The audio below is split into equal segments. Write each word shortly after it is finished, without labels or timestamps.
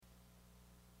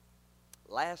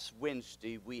last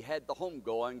Wednesday, we had the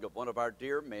homegoing of one of our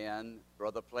dear men,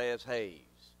 Brother Ples Hayes.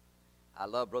 I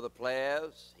love Brother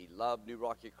Ples. He loved New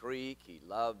Rocky Creek. He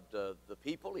loved the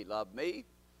people. He loved me.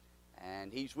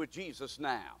 And he's with Jesus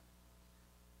now.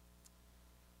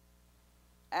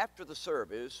 After the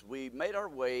service, we made our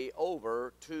way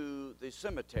over to the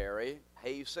cemetery,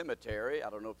 Hayes Cemetery. I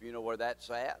don't know if you know where that's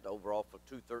at, over off of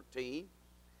 213.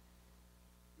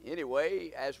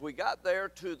 Anyway, as we got there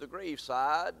to the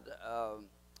graveside,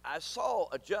 I saw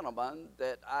a gentleman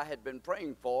that I had been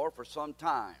praying for some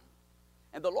time.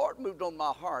 And the Lord moved on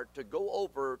my heart to go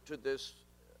over to this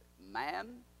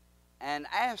man and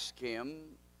ask him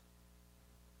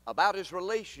about his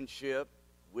relationship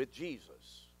with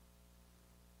Jesus.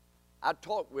 I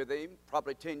talked with him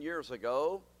probably 10 years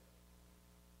ago,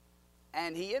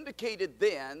 and he indicated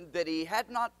then that he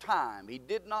had not time. He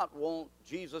did not want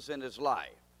Jesus in his life.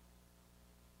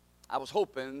 I was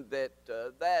hoping that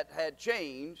that had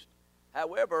changed.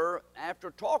 However,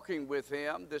 after talking with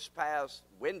him this past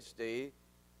Wednesday,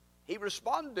 he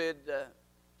responded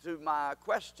to my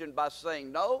question by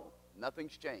saying, no,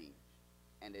 nothing's changed,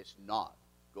 and it's not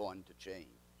going to change.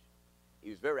 He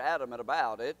was very adamant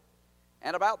about it.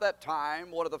 And about that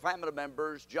time, one of the family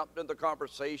members jumped in the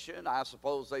conversation. I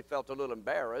suppose they felt a little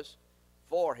embarrassed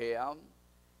for him.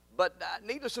 But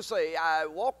needless to say, I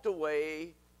walked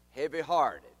away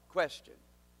heavy-hearted. Question,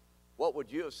 what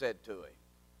would you have said to him?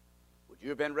 Would you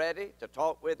have been ready to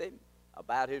talk with him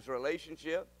about his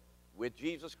relationship with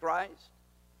Jesus Christ?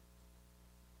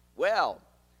 Well,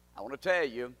 I want to tell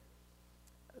you,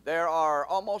 there are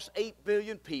almost 8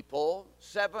 billion people,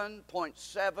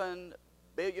 7.7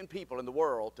 billion people in the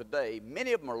world today.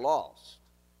 Many of them are lost.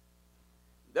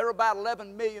 There are about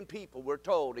 11 million people, we're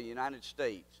told, in the United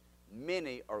States.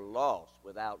 Many are lost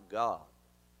without God.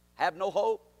 Have no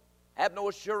hope, have no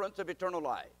assurance of eternal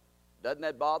life. Doesn't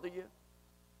that bother you?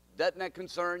 Doesn't that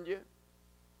concern you?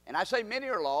 And I say many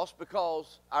are lost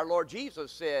because our Lord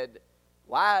Jesus said,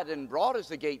 wide and broad is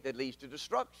the gate that leads to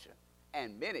destruction,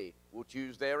 and many will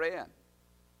choose therein.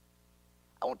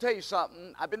 I want to tell you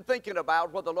something. I've been thinking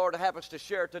about what the Lord will have us to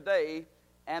share today,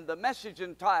 and the message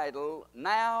entitled,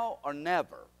 Now or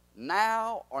Never.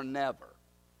 Now or Never.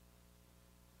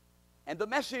 And the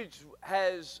message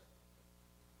has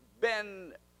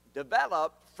been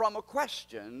developed from a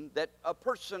question that a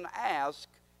person asked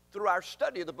through our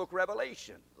study of the book of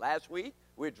Revelation. Last week,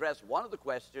 we addressed one of the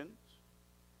questions.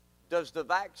 Does the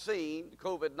vaccine,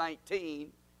 COVID-19,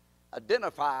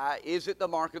 identify, is it the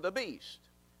mark of the beast?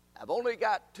 I've only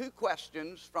got 2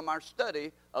 questions from our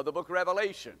study of the book of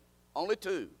Revelation. Only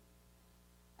 2.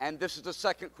 And this is the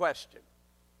second question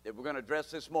that we're going to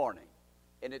address this morning.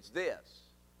 And it's this.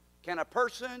 Can a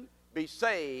person be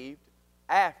saved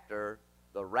after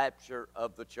the rapture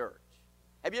of the church?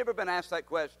 Have you ever been asked that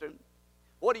question?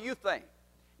 What do you think?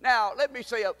 Now, let me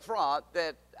say up front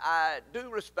that I do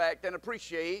respect and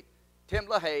appreciate Tim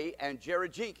LaHaye and Jerry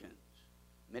Jenkins.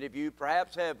 Many of you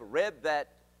perhaps have read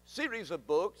that series of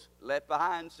books, Left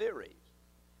Behind series.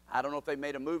 I don't know if they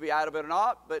made a movie out of it or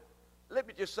not, but let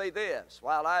me just say this.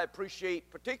 While I appreciate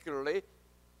particularly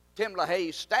Tim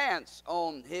LaHaye's stance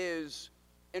on his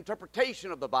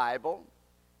interpretation of the Bible,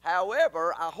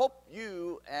 however, I hope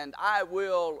you and I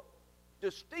will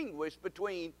distinguish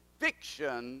between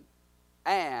fiction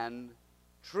and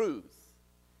truth,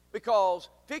 because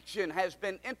fiction has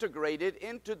been integrated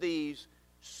into these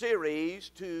series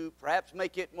to perhaps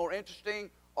make it more interesting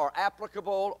or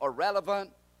applicable or relevant,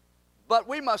 but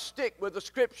we must stick with the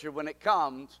Scripture when it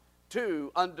comes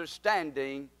to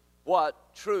understanding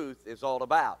what truth is all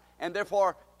about. And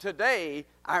therefore, today,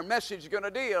 our message is going to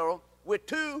deal with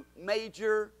 2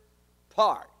 major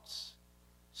parts.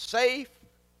 Safe,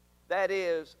 that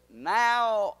is,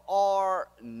 now or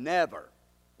never.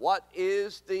 What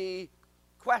is the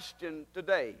question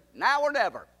today? Now or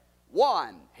never?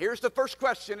 1, here's the first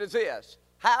question, is this.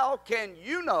 How can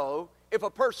you know if a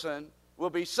person will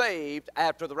be saved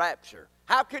after the rapture?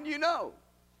 How can you know?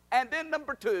 And then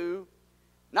number 2,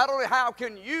 not only how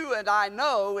can you and I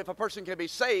know if a person can be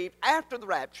saved after the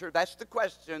rapture, that's the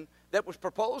question that was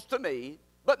proposed to me,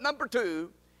 but number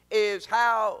 2 is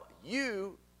how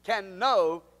you can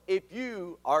know if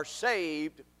you are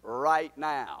saved right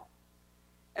now.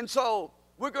 And so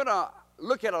we're going to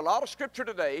look at a lot of Scripture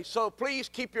today, so please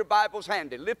keep your Bibles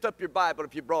handy. Lift up your Bible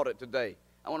if you brought it today.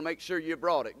 I want to make sure you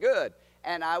brought it. Good.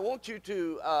 And I want you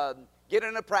to get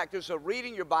in the practice of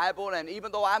reading your Bible, and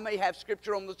even though I may have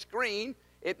Scripture on the screen,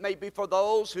 it may be for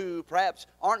those who perhaps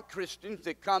aren't Christians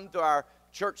that come to our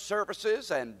church services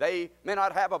and they may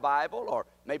not have a Bible, or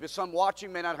maybe some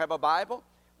watching may not have a Bible.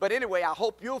 But anyway, I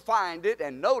hope you'll find it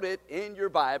and note it in your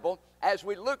Bible as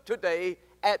we look today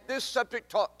at this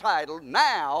subject titled,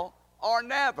 Now or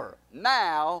Never.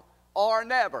 Now or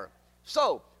Never.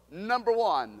 So, number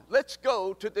one, let's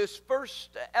go to this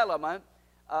first element,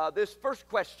 this first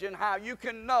question, how you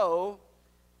can know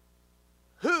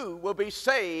who will be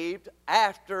saved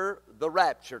after the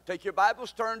rapture. Take your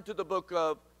Bibles, turn to the book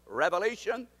of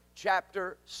Revelation,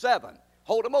 chapter 7.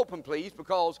 Hold them open, please,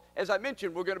 because, as I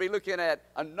mentioned, we're going to be looking at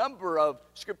a number of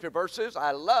scripture verses.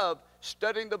 I love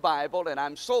studying the Bible, and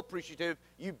I'm so appreciative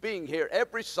you being here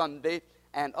every Sunday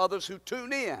and others who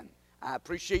tune in. I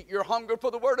appreciate your hunger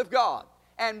for the Word of God.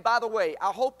 And by the way,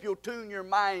 I hope you'll tune your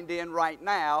mind in right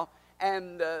now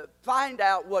and find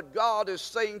out what God is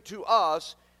saying to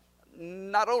us,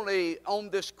 not only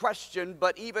on this question,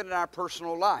 but even in our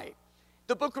personal life.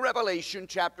 The book of Revelation,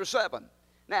 chapter 7.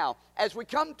 Now, as we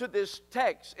come to this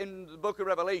text in the book of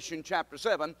Revelation, chapter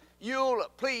 7, you'll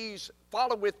please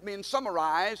follow with me and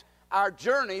summarize our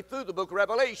journey through the book of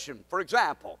Revelation. For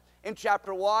example, in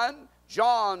chapter 1,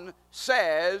 John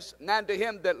says, "And to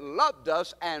him that loved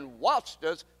us and washed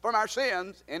us from our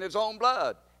sins in his own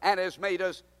blood, and has made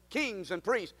us kings and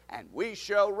priests, and we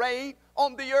shall reign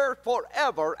on the earth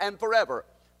forever and forever.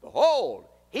 Behold,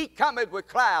 he cometh with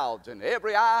clouds, and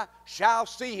every eye shall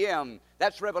see him."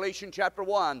 That's Revelation chapter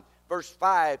 1, verse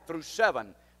 5 through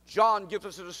 7. John gives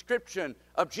us a description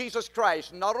of Jesus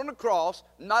Christ, not on the cross,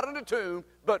 not in the tomb,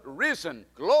 but risen,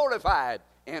 glorified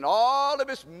in all of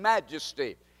his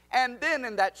majesty. And then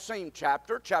in that same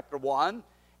chapter, chapter 1,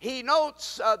 he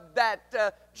notes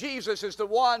that Jesus is the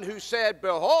one who said,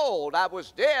 "Behold, I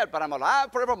was dead, but I'm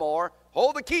alive forevermore.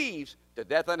 Hold the keys to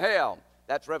death and hell."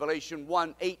 That's Revelation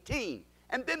 1:18.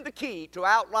 And then the key to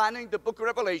outlining the book of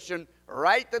Revelation: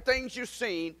 write the things you've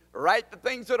seen, write the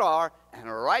things that are,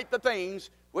 and write the things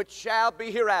which shall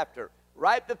be hereafter.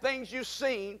 Write the things you've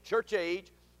seen, church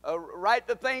age. Write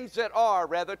the things that are,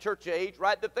 rather, church age.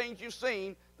 Write the things you've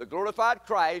seen, the glorified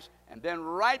Christ, and then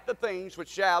write the things which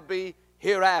shall be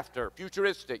hereafter,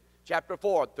 futuristic, chapter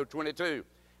 4 through 22.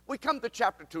 We come to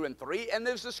chapter 2 and 3, and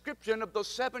there's a description of those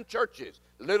 7 churches,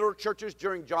 literal churches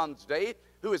during John's day,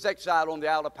 who was exiled on the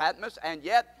Isle of Patmos, and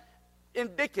yet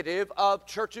indicative of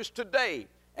churches today: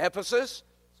 Ephesus,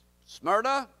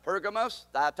 Smyrna, Pergamos,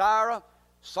 Thyatira,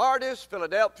 Sardis,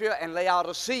 Philadelphia, and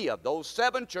Laodicea. Those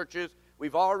 7 churches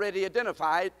we've already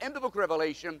identified in the book of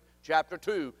Revelation, chapter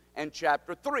 2 and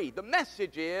chapter 3. The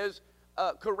message is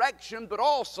correction, but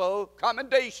also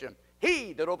commendation.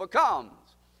 He that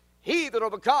overcomes, he that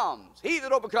overcomes, he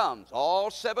that overcomes.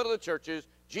 All 7 of the churches,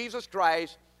 Jesus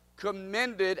Christ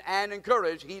commended and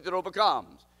encouraged he that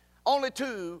overcomes. Only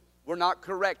 2 were not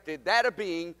corrected, that of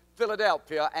being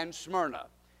Philadelphia and Smyrna.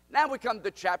 Now we come to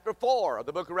chapter 4 of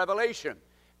the book of Revelation.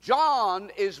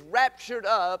 John is raptured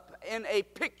up in a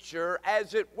picture,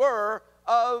 as it were,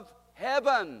 of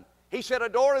heaven. He said a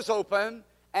door is open,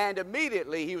 and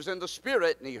immediately he was in the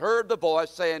Spirit, and he heard the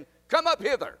voice saying, "Come up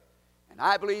hither." And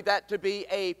I believe that to be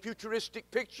a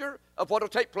futuristic picture of what will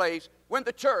take place when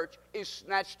the church is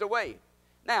snatched away.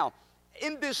 Now,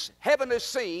 in this heavenly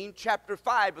scene, chapter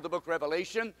 5 of the book of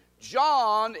Revelation,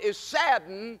 John is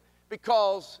saddened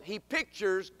because he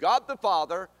pictures God the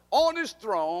Father on his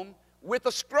throne with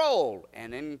a scroll.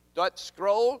 And in that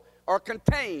scroll are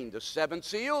contained the 7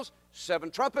 seals,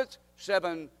 7 trumpets,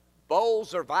 7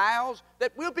 bowls or vials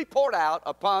that will be poured out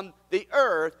upon the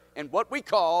earth in what we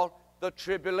call the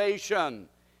tribulation.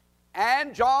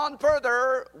 And John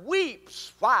further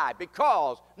weeps. Why?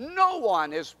 Because no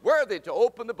one is worthy to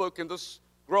open the book and the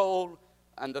scroll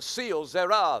and the seals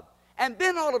thereof. And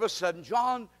then all of a sudden,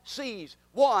 John sees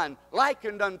one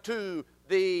likened unto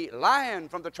the Lion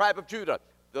from the tribe of Judah,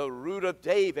 the root of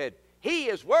David. He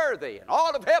is worthy, and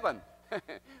all of heaven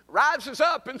rises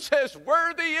up and says,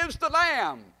 "Worthy is the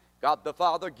Lamb." God the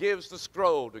Father gives the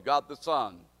scroll to God the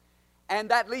Son. And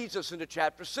that leads us into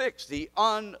chapter 6, the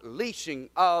unleashing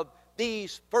of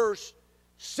these first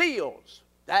seals,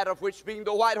 that of which being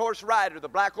the white horse rider, the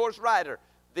black horse rider,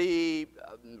 the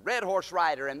red horse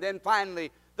rider, and then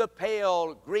finally the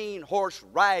pale green horse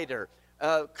rider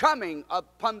coming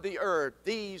upon the earth,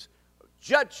 these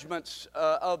judgments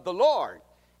of the Lord.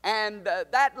 And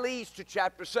that leads to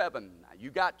chapter 7. Now, you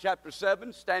got chapter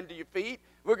 7, stand to your feet.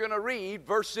 We're going to read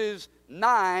verses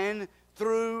 9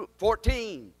 through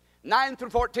 14. 9 through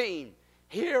 14.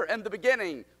 Here in the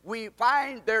beginning, we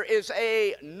find there is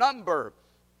a number,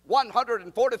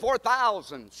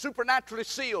 144,000, supernaturally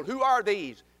sealed. Who are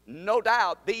these? No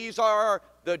doubt, these are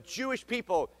the Jewish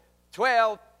people.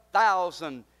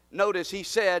 12,000. Notice he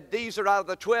said these are out of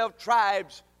the 12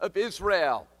 tribes of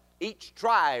Israel. Each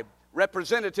tribe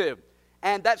representative.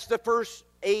 And that's the first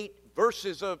 8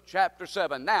 verses of chapter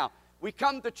 7. Now, we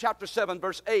come to chapter 7,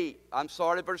 verse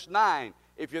 9.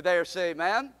 If you're there, say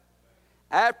amen.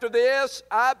 After this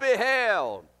I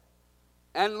beheld,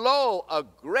 and lo, a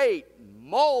great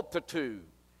multitude,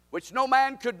 which no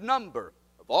man could number,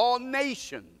 of all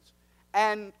nations,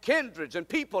 and kindreds, and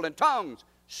people, and tongues,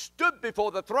 stood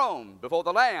before the throne, before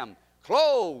the Lamb,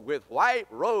 clothed with white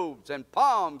robes, and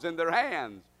palms in their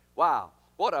hands. Wow,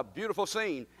 what a beautiful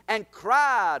scene. And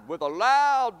cried with a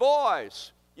loud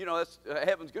voice. You know,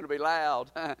 heaven's going to be loud.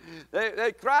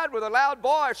 They cried with a loud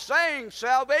voice, saying,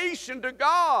 Salvation to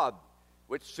God,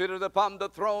 which sitteth upon the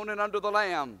throne and under the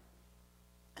Lamb.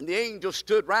 And the angels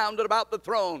stood round about the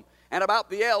throne and about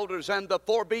the elders and the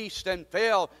four beasts, and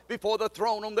fell before the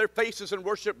throne on their faces and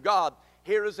worshiped God.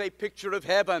 Here is a picture of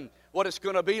heaven, what it's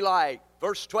going to be like.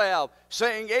 Verse 12,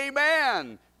 saying,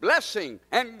 Amen. Blessing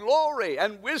and glory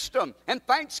and wisdom and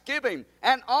thanksgiving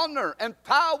and honor and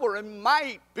power and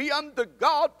might be unto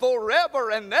God forever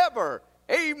and ever.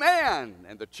 Amen.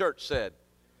 And the church said,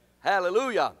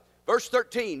 Hallelujah. Verse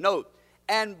 13, note,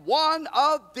 and one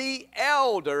of the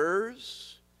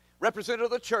elders, representative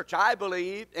of the church, I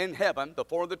believe, in heaven, the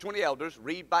 4 of the 20 elders,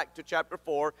 read back to chapter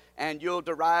 4, and you'll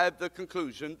derive the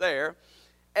conclusion there.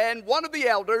 And one of the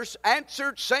elders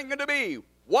answered, saying unto me,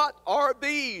 What are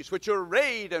these which are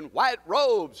arrayed in white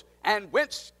robes, and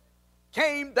whence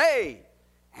came they?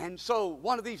 And so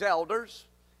one of these elders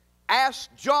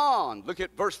asked John, look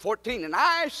at verse 14, and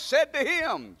I said to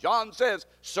him, John says,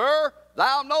 Sir,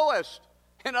 thou knowest.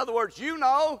 In other words, you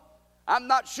know. I'm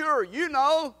not sure, you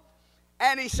know.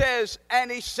 And he says,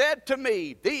 and he said to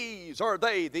me, These are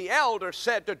they. The elder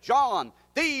said to John,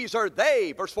 These are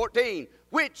they, verse 14,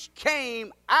 which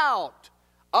came out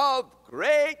of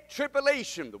great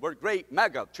tribulation. The word great,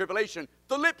 mega, tribulation,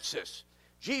 thlipsis.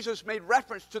 Jesus made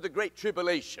reference to the great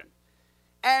tribulation.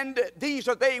 And these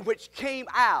are they which came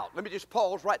out. Let me just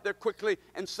pause right there quickly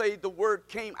and say the word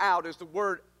came out is the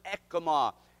word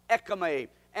ekame.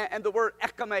 And the word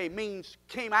ekame means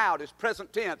came out, is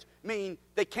present tense, mean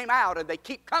they came out and they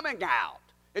keep coming out.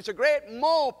 It's a great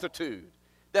multitude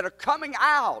that are coming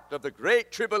out of the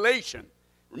great tribulation.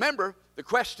 Remember, the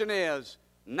question is,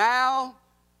 now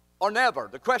or never.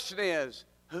 The question is,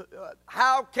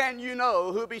 how can you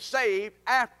know who will be saved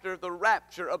after the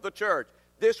rapture of the church?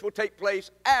 This will take place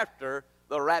after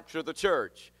the rapture of the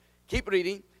church. Keep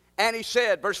reading. And he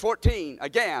said, verse 14,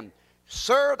 again,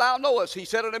 Sir, thou knowest, he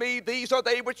said unto me, These are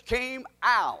they which came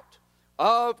out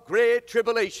of great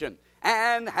tribulation,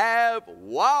 and have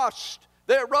washed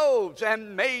their robes,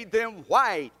 and made them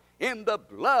white in the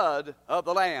blood of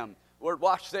the Lamb. The word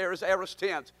washed there is aorist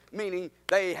tense, meaning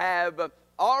they have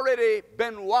already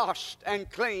been washed and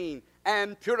clean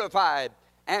and purified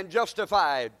and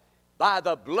justified by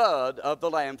the blood of the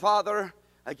Lamb. Father,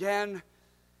 again,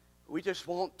 we just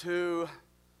want to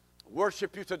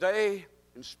worship you today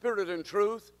in spirit and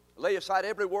truth. Lay aside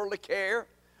every worldly care,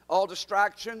 all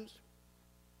distractions,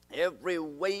 every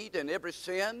weight and every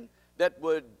sin that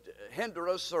would hinder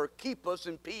us or keep us,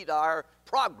 impede our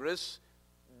progress,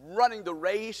 running the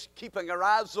race, keeping our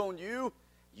eyes on you.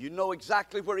 You know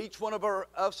exactly where each one of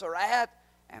us are at,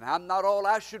 and I'm not all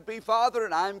I should be, Father,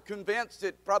 and I'm convinced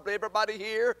that probably everybody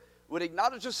here would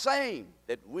acknowledge the same,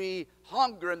 that we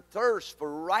hunger and thirst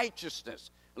for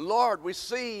righteousness. Lord, we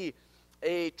see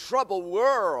a troubled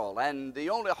world, and the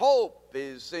only hope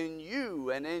is in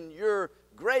you and in your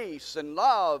grace and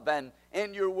love and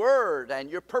in your word and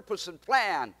your purpose and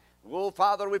plan. Oh,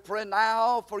 Father, we pray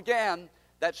now for again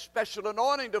that special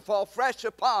anointing to fall fresh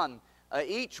upon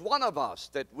each one of us,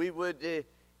 that we would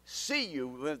see you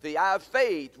with the eye of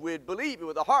faith, we'd believe you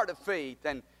with a heart of faith,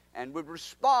 and would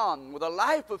respond with a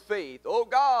life of faith. Oh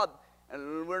God,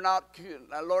 we're not,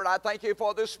 Lord, I thank you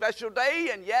for this special day,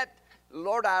 and yet,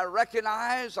 Lord, I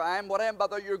recognize I am what I am by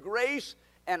your grace,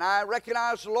 and I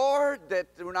recognize, Lord, that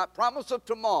we're not promised of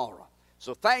tomorrow.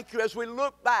 So thank you as we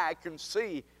look back and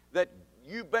see that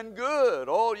you've been good.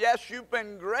 Oh, yes, you've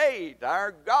been great.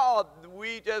 Our God,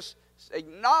 we just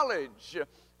acknowledge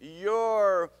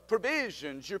your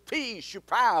provisions, your peace, your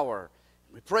power.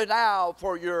 We pray now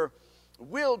for your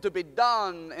will to be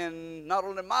done in not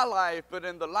only my life, but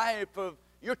in the life of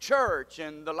your church,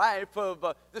 and the life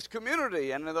of this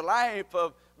community, and in the life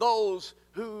of those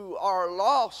who are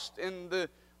lost in the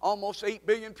almost 8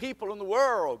 billion people in the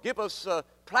world. Give us a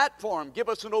platform, give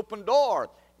us an open door,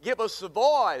 give us a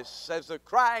voice as they're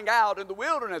crying out in the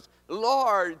wilderness,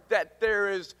 Lord, that there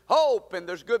is hope and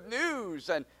there's good news.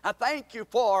 And I thank you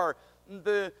for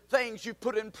the things you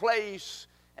put in place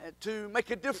to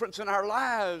make a difference in our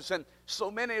lives. And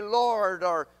so many, Lord,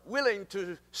 are willing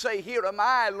to say, Here am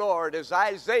I, Lord, as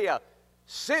Isaiah,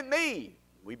 send me.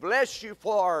 We bless you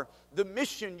for the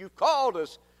mission you've called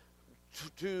us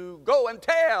to go and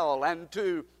tell and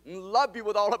to love you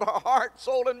with all of our heart,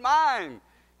 soul, and mind.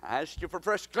 I ask you for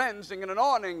fresh cleansing and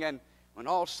anointing, and when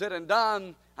all's said and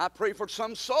done, I pray for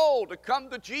some soul to come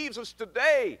to Jesus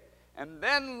today. And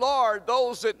then, Lord,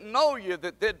 those that know you,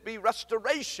 that there'd be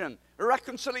restoration,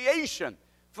 reconciliation,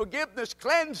 forgiveness,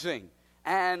 cleansing,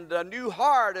 and a new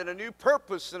heart and a new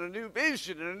purpose and a new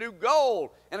vision and a new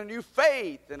goal and a new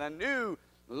faith and a new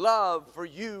love for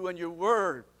you and your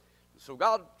word. So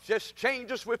God, just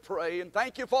change us, we pray, and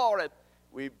thank you for it.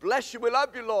 We bless you, we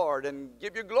love you, Lord, and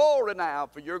give you glory now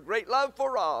for your great love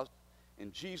for us.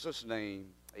 In Jesus' name,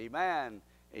 amen,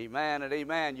 amen, and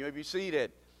amen. You may be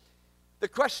seated. The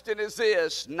question is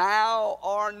this: now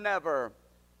or never?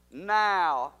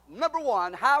 Now, number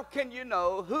one, how can you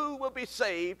know who will be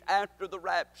saved after the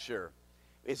rapture?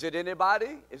 Is it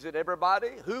anybody? Is it everybody?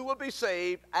 Who will be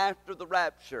saved after the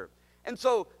rapture? And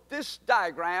so this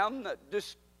diagram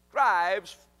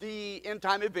describes the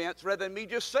end-time events. Rather than me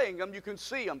just saying them, you can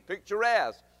see them,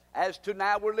 picturesque. As to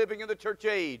now, we're living in the church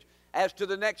age. As to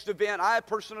the next event, I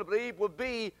personally believe will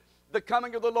be the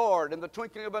coming of the Lord in the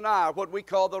twinkling of an eye, what we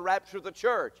call the rapture of the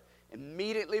church.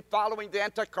 Immediately following the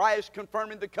Antichrist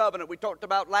confirming the covenant we talked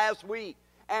about last week,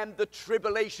 and the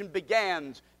tribulation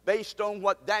begins based on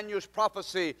what Daniel's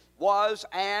prophecy was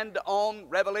and on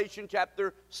Revelation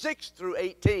chapter 6 through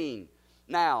 18.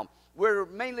 Now, we're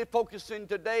mainly focusing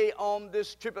today on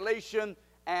this tribulation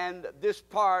and this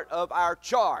part of our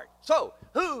chart. So,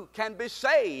 who can be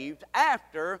saved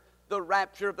after the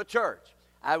rapture of the church?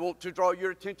 I want to draw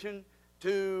your attention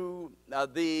to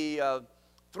the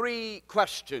three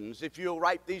questions. If you'll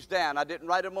write these down. I didn't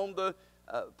write them on the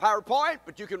PowerPoint,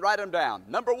 but you can write them down.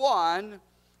 Number one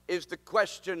is the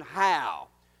question how.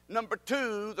 Number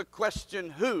two, the question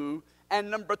who. And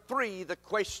number three, the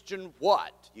question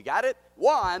what. You got it?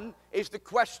 One is the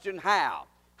question how.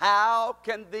 How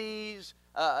can these,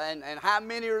 and how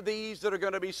many are these that are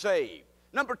going to be saved?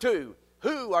 Number two,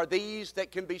 who are these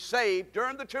that can be saved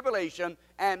during the tribulation?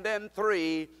 And then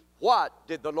three, what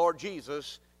did the Lord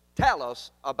Jesus tell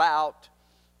us about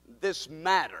this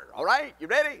matter? All right, you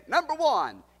ready? Number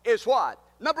one is what?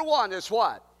 Number one is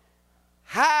what?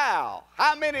 How?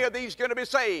 How many of these going to be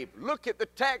saved? Look at the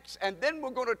text, and then we're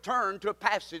going to turn to a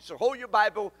passage. So hold your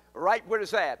Bible right where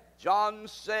it's at. John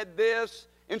said this,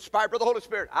 inspired by the Holy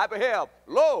Spirit. I beheld,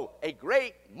 lo, a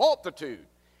great multitude.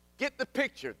 Get the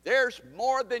picture. There's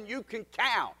more than you can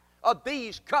count of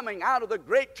these coming out of the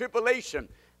great tribulation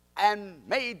and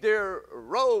made their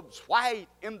robes white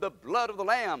in the blood of the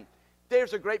Lamb.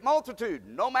 There's a great multitude.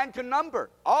 No man can number.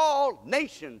 All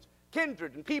nations,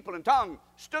 kindred and people and tongue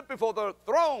stood before the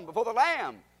throne, before the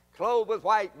Lamb, clothed with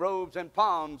white robes and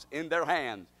palms in their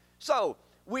hands. So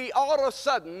we all of a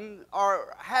sudden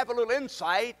have a little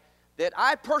insight that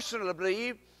I personally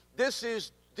believe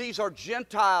these are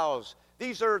Gentiles.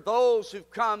 These are those who've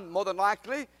come more than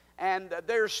likely, and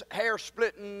there's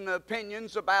hair-splitting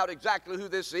opinions about exactly who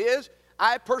this is.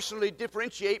 I personally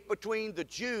differentiate between the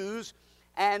Jews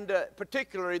and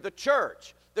particularly the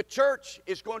church. The church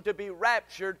is going to be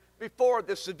raptured before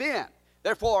this event.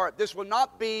 Therefore, this will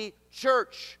not be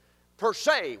church per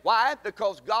se. Why?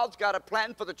 Because God's got a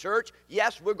plan for the church.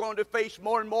 Yes, we're going to face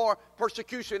more and more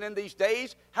persecution in these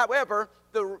days. However,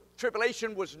 the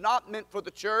tribulation was not meant for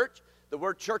the church. The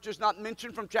word church is not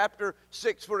mentioned from chapter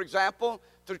 6, for example,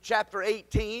 through chapter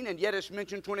 18, and yet it's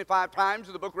mentioned 25 times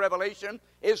in the book of Revelation.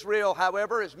 Israel,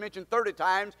 however, is mentioned 30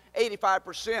 times,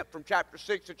 85% from chapter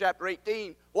 6 to chapter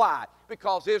 18. Why?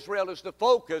 Because Israel is the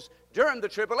focus during the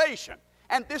tribulation.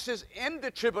 And this is in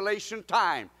the tribulation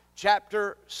time,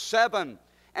 chapter 7.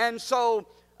 And so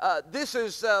this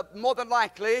is more than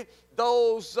likely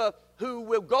those who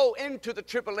will go into the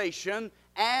tribulation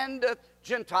and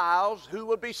Gentiles who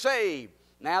will be saved.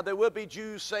 Now, there will be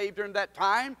Jews saved during that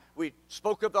time. We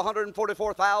spoke of the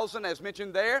 144,000 as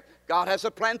mentioned there. God has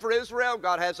a plan for Israel.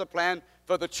 God has a plan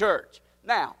for the church.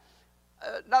 Now,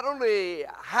 not only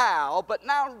how, but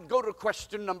now go to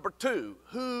question number two.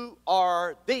 Who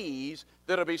are these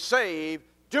that will be saved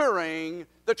during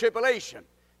the tribulation?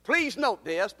 Please note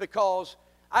this, because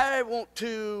I want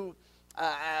to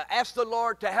ask the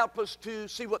Lord to help us to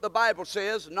see what the Bible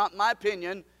says, not my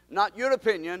opinion, not your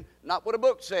opinion, not what a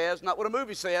book says, not what a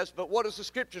movie says, but what does the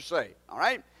Scripture say, all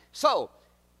right? So,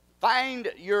 find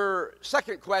your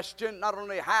second question, not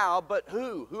only how, but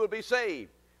who will be saved?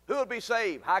 Who will be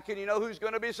saved? How can you know who's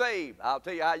going to be saved? I'll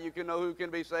tell you how you can know who can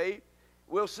be saved.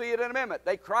 We'll see it in a minute.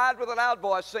 They cried with a loud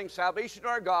voice, saying, Salvation to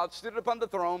our God, stood upon the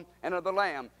throne and of the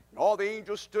Lamb. And all the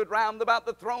angels stood round about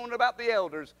the throne and about the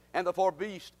elders and the four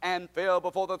beasts, and fell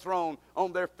before the throne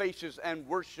on their faces and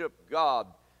worshiped God.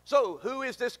 So who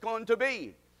is this going to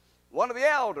be? One of the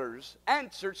elders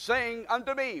answered, saying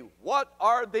unto me, What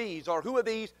are these, or who are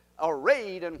these,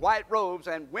 arrayed in white robes,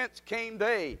 and whence came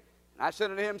they? And I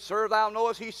said unto him, Sir, thou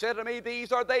knowest. He said to me,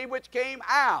 These are they which came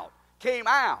out,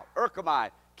 Erchomai,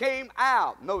 came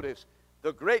out. Notice,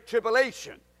 the great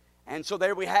tribulation. And so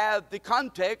there we have the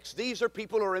context. These are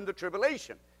people who are in the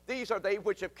tribulation. These are they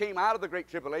which have came out of the great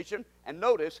tribulation, and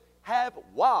notice, have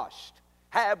washed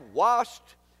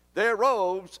their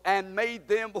robes and made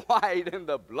them white in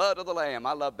the blood of the Lamb.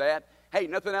 I love that. Hey,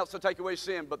 nothing else to take away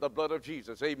sin but the blood of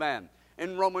Jesus. Amen.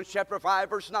 In Romans chapter 5,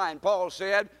 verse 9, Paul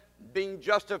said, being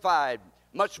justified,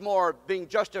 much more being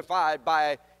justified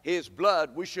by his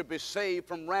blood, we should be saved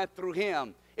from wrath through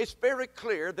him. It's very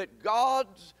clear that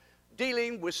God's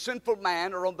dealing with sinful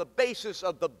man are on the basis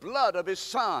of the blood of his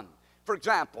Son. For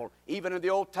example, even in the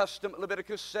Old Testament,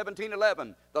 Leviticus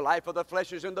 17:11, the life of the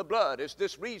flesh is in the blood. It's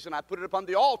this reason I put it upon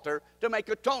the altar to make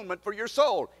atonement for your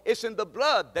soul. It's in the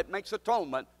blood that makes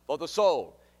atonement for the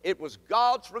soul. It was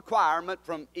God's requirement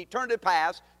from eternity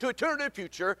past to eternity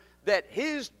future that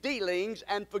his dealings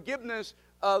and forgiveness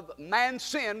of man's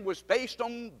sin was based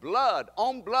on blood,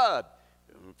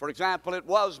 For example, it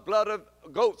was blood of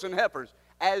goats and heifers,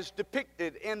 as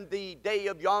depicted in the day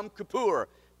of Yom Kippur,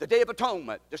 the Day of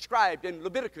Atonement, described in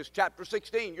Leviticus chapter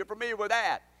 16. You're familiar with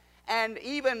that. And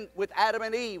even with Adam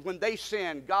and Eve, when they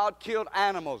sinned, God killed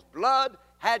animals. Blood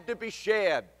had to be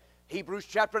shed. Hebrews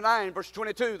chapter 9, verse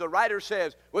 22, the writer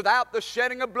says, without the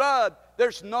shedding of blood,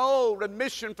 there's no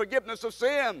remission, forgiveness of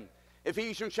sin.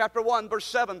 Ephesians chapter 1, verse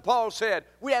 7, Paul said,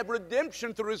 we have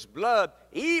redemption through his blood,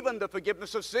 even the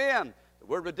forgiveness of sin. The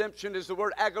word redemption is the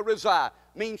word agorizai,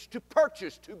 means to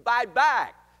purchase, to buy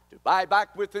back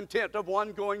with intent of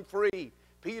one going free.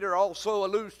 Peter also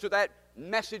alludes to that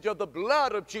message of the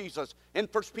blood of Jesus in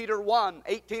 1 Peter 1,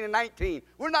 18 and 19.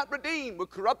 We're not redeemed with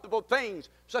corruptible things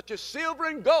such as silver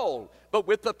and gold, but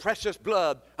with the precious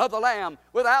blood of the Lamb,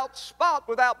 without spot,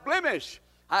 without blemish.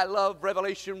 I love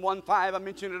Revelation 1:5. I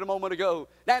mentioned it a moment ago.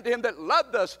 And to him that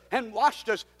loved us and washed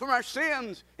us from our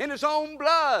sins in his own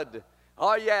blood.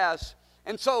 Oh, yes.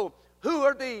 And so, who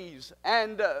are these?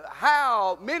 And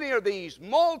how many are these?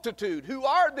 Multitude. Who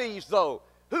are these, though?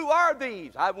 Who are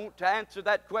these? I want to answer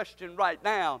that question right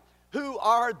now. Who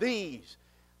are these?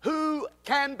 Who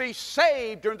can be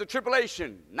saved during the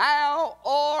tribulation? Now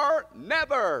or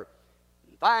never?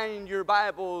 Find your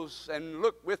Bibles and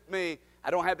look with me. I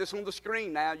don't have this on the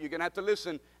screen now. You're going to have to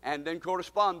listen and then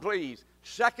correspond, please.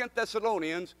 2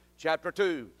 Thessalonians chapter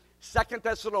 2. 2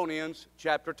 Thessalonians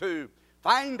chapter 2.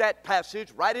 Find that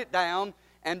passage, write it down,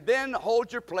 and then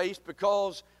hold your place,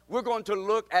 because we're going to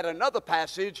look at another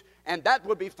passage, and that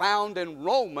will be found in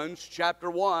Romans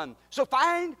chapter 1. So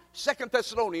find 2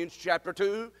 Thessalonians chapter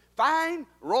 2, find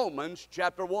Romans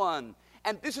chapter 1.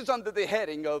 And this is under the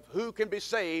heading of who can be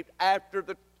saved after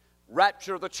the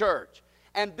rapture of the church.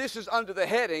 And this is under the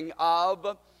heading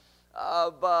of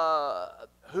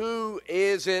who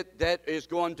is it that is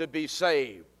going to be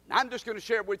saved. I'm just going to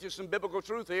share with you some biblical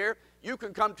truth here. You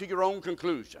can come to your own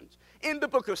conclusions. In the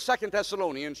book of 2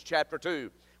 Thessalonians chapter 2,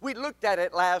 we looked at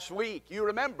it last week. You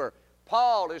remember,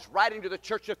 Paul is writing to the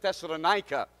church of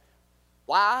Thessalonica.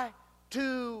 Why?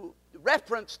 To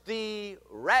reference the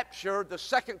rapture, the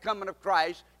second coming of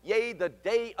Christ, yea, the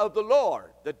day of the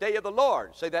Lord. The day of the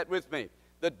Lord. Say that with me.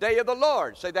 The day of the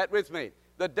Lord. Say that with me.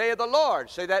 The day of the Lord.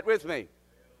 Say that with me.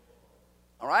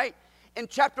 All right? In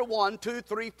chapter 1, 2,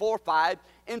 3, 4, 5,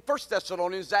 in 1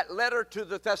 Thessalonians, that letter to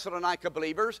the Thessalonica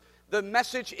believers, the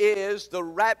message is the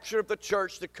rapture of the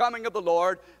church, the coming of the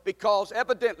Lord, because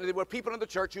evidently there were people in the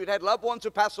church who had loved ones who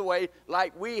passed away,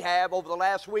 like we have over the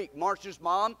last week. Marcia's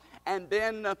mom, and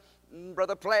then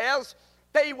Brother Ples.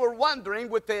 They were wondering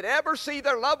would they ever see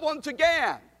their loved ones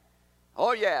again.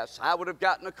 Oh, yes, I would have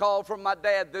gotten a call from my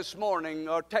dad this morning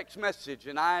or text message,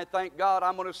 and I thank God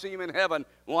I'm going to see him in heaven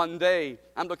one day.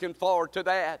 I'm looking forward to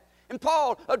that. And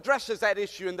Paul addresses that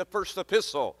issue in the first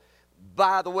epistle.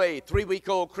 By the way,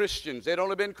 3-week-old Christians, they'd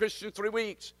only been Christians 3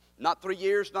 weeks, not 3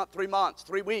 years, not 3 months,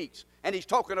 3 weeks. And he's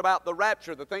talking about the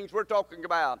rapture, the things we're talking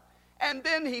about. And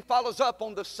then he follows up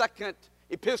on the second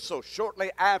epistle shortly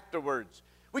afterwards.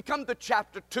 We come to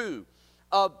chapter 2.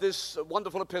 Of this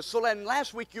wonderful epistle. And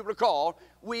last week, you recall,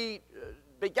 we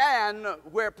began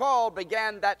where Paul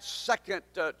began that second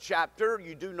chapter.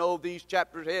 You do know these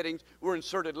chapters' headings were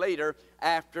inserted later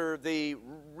after the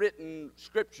written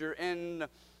scripture in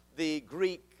the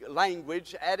Greek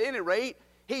language. At any rate,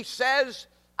 he says,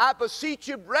 I beseech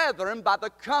you, brethren, by the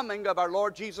coming of our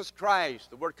Lord Jesus Christ.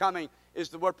 The word coming is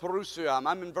the word parousia.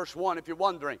 I'm in verse 1 if you're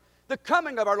wondering. The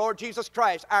coming of our Lord Jesus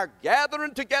Christ, our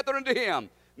gathering together unto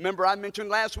Him. Remember, I mentioned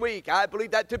last week, I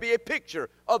believe that to be a picture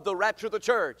of the rapture of the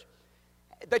church.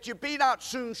 That you be not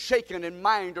soon shaken in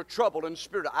mind or troubled in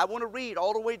spirit. I want to read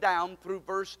all the way down through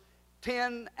verse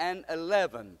 10 and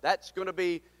 11. That's going to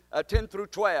be 10 through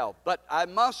 12. But I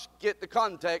must get the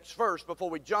context first before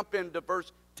we jump into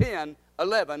verse 10,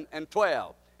 11, and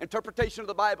 12. Interpretation of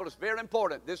the Bible is very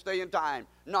important this day and time.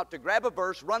 Not to grab a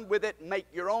verse, run with it, and make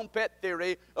your own pet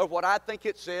theory of what I think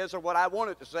it says or what I want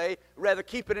it to say. Rather,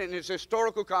 keep it in its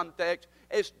historical context,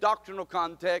 its doctrinal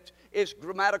context, its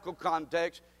grammatical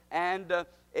context, and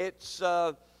its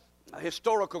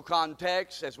historical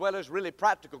context, as well as really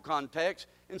practical context.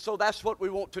 And so that's what we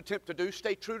want to attempt to do.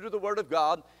 Stay true to the Word of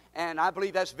God. And I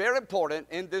believe that's very important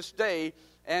in this day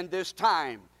and this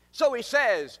time. So he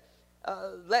says,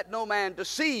 let no man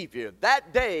deceive you.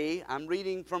 That day, I'm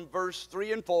reading from verse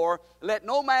 3 and 4, let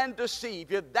no man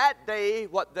deceive you. That day,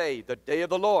 what day? The day of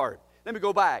the Lord. Let me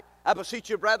go back. I beseech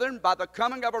you, brethren, by the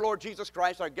coming of our Lord Jesus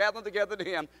Christ, are gathered together to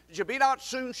Him, that you be not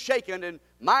soon shaken in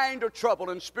mind or troubled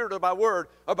in spirit or by word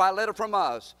or by letter from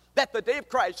us, that the day of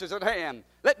Christ is at hand.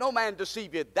 Let no man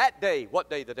deceive you. That day, what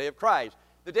day? The day of Christ.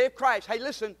 The day of Christ, hey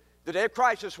listen, the day of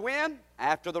Christ is when?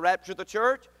 After the rapture of the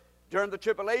church, during the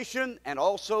tribulation, and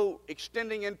also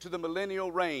extending into the millennial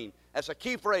reign. That's a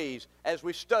key phrase as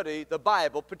we study the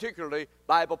Bible, particularly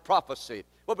Bible prophecy.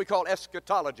 What we call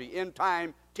eschatology, end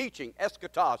time teaching,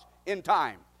 eschatos, end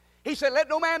time. He said, let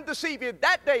no man deceive you.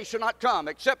 That day shall not come,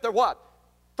 except there what?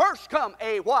 First come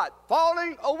a what?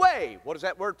 Falling away. What is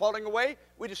that word, falling away?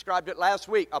 We described it last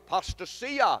week.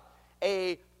 Apostasia,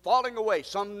 a falling away.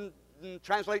 Some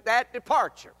translate that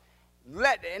departure.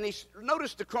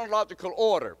 Notice the chronological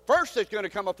order. First there's going to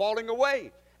come a falling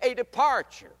away, a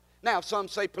departure. Now some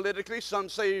say politically, some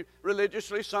say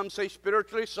religiously, some say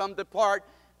spiritually, some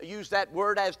use that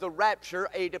word as the rapture,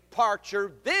 a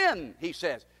departure. Then, he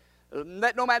says,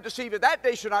 let no man deceive you. That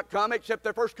day shall not come, except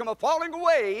there first come a falling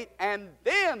away, and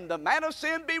then the man of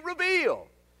sin be revealed.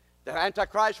 The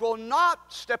Antichrist will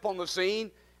not step on the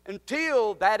scene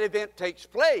until that event takes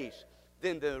place.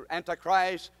 Then the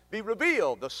Antichrist be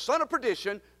revealed, the son of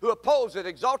perdition, who opposes,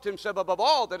 exalts himself above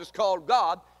all that is called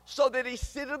God, so that he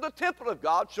sitteth in the temple of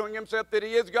God, showing himself that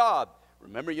he is God.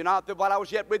 Remember you not that while I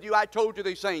was yet with you, I told you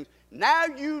these things. Now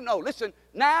you know, listen,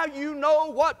 now you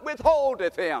know what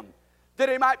withholdeth him, that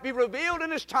he might be revealed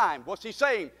in his time. What's he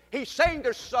saying? He's saying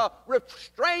there's a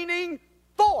restraining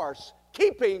force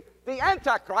keeping the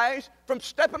Antichrist from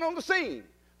stepping on the scene.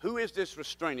 Who is this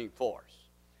restraining force?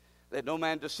 Let no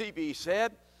man deceive you, he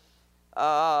said.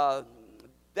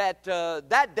 That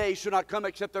day shall not come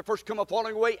except there first come a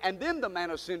falling away, and then the man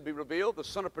of sin be revealed, the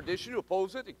son of perdition, who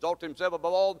opposes it, exalt himself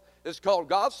above all that is called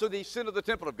God, so that he sinned of the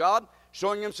temple of God,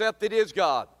 showing himself that he is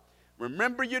God.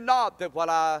 Remember you not that while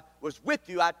I was with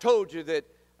you, I told you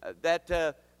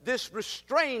that this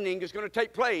restraining is going to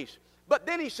take place. But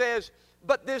then he says,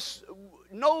 but this,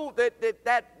 know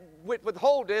that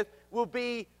withholdeth will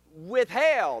be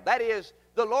withheld. That is,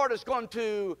 the Lord is going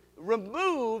to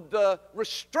remove the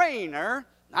restrainer.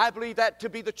 I believe that to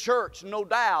be the church, no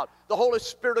doubt. The Holy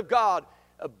Spirit of God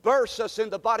births us in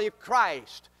the body of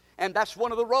Christ. And that's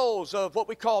one of the roles of what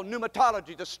we call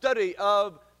pneumatology, the study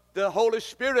of the Holy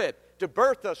Spirit, to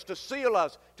birth us, to seal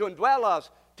us, to indwell us,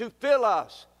 to fill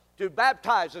us, to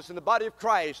baptize us in the body of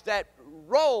Christ. That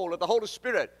role of the Holy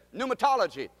Spirit,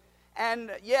 pneumatology.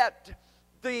 And yet,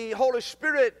 the Holy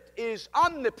Spirit is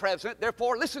omnipresent.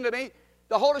 Therefore, listen to me,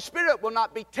 the Holy Spirit will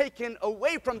not be taken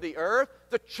away from the earth.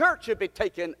 The church will be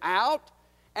taken out,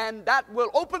 and that will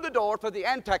open the door for the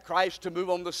Antichrist to move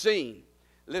on the scene.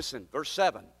 Listen, verse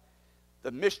 7.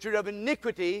 The mystery of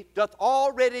iniquity doth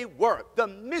already work. The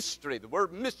mystery, the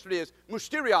word mystery is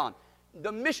mysterion.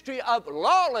 The mystery of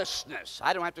lawlessness.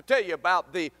 I don't have to tell you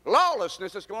about the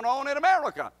lawlessness that's going on in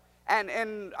America and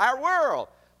in our world.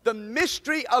 The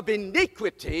mystery of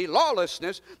iniquity,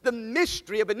 lawlessness, the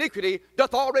mystery of iniquity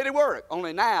doth already work.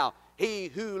 Only now he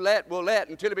who will let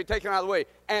until it be taken out of the way.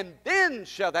 And then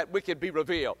shall that wicked be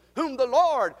revealed, whom the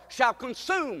Lord shall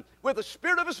consume with the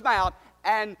spirit of his mouth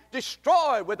and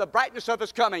destroy with the brightness of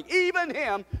his coming, even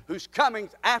him whose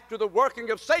coming after the working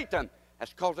of Satan.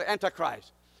 That's called the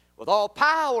Antichrist. With all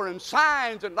power and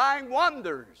signs and lying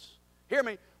wonders. Hear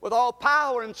me. With all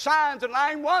power and signs and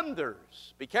lying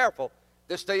wonders. Be careful.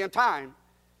 This day and time,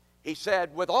 he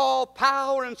said, with all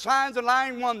power and signs and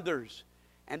lying wonders.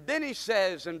 And then he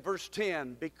says in verse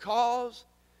 10, because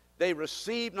they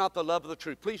receive not the love of the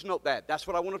truth. Please note that. That's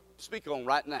what I want to speak on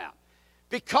right now.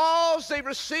 Because they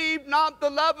receive not the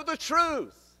love of the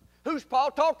truth. Who's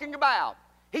Paul talking about?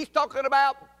 He's talking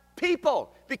about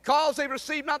people, because they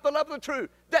receive not the love of the truth,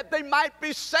 that they might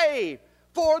be saved.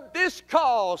 For this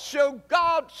cause shall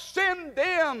God send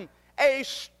them a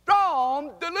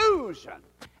strong delusion.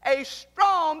 A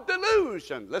strong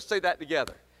delusion. Let's say that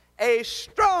together. A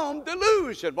strong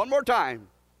delusion. One more time.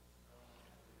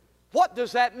 What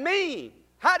does that mean?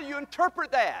 How do you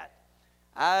interpret that?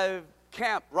 I've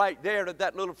camped right there at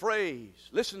that little phrase.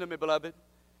 Listen to me, beloved.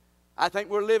 I think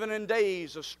we're living in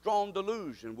days of strong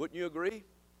delusion. Wouldn't you agree?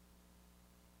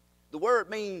 The word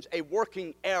means a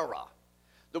working error.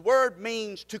 The word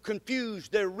means to confuse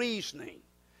their reasoning.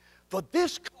 For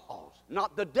this cause,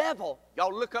 not the devil.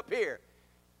 Y'all look up here.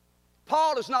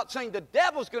 Paul is not saying the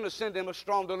devil's going to send them a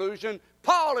strong delusion.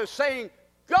 Paul is saying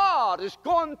God is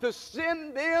going to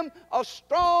send them a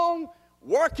strong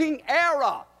working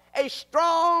error, a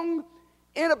strong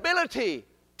inability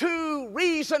to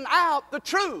reason out the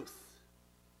truth.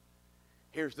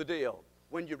 Here's the deal.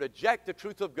 When you reject the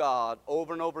truth of God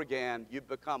over and over again, you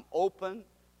become open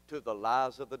to the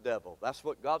lies of the devil. That's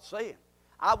what God's saying.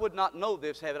 I would not know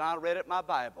this had I read it in my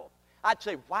Bible. I'd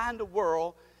say, why in the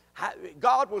world?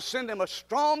 God will send them a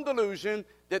strong delusion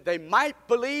that they might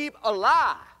believe a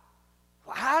lie.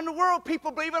 How in the world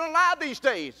people believe in a lie these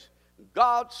days?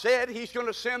 God said He's going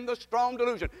to send the strong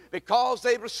delusion because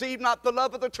they receive not the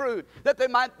love of the truth, that they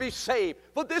might be saved.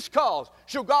 For this cause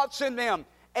shall God send them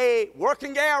a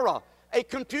working error, a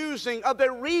confusing of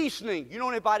their reasoning. You know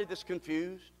anybody that's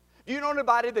confused? Do you know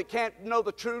anybody that can't know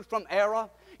the truth from error?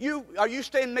 Are you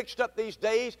staying mixed up these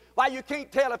days? Why, you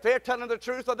can't tell if they're telling the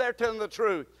truth or they're telling the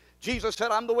truth. Jesus said,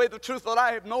 I'm the way, the truth, the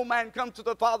life. No man comes to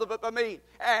the Father but by me.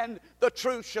 And the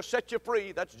truth shall set you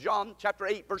free. That's John chapter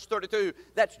 8, verse 32.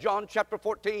 That's John chapter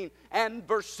 14 and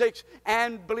verse 6.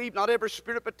 And believe not every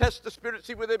spirit, but test the spirit,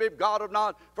 see whether they be of God or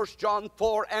not. 1 John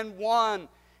 4 and 1.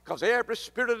 Because every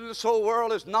spirit in this whole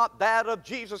world is not that of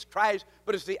Jesus Christ,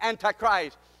 but it's the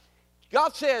Antichrist.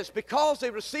 God says, because they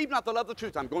receive not the love of the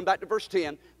truth, I'm going back to verse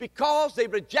 10, because they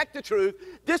reject the truth,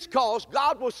 this cause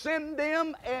God will send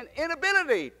them an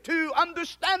inability to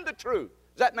understand the truth.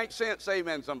 Does that make sense? Say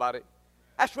amen, somebody.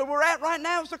 That's where we're at right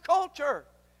now as a culture.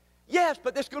 Yes,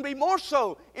 but there's going to be more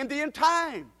so in the end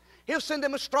time. He'll send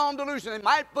them a strong delusion. They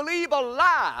might believe a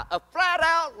lie, a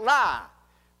flat-out lie.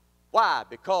 Why?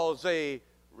 Because they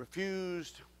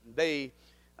refused, they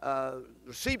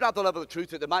received not the love of the truth,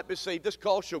 that they might be saved. This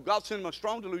cause shall God send them a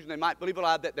strong delusion, they might believe a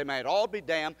lie, that they might all be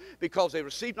damned, because they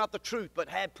received not the truth, but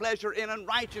had pleasure in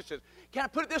unrighteousness. Can I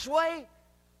put it this way?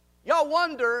 Y'all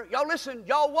wonder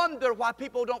why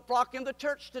people don't flock in the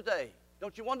church today.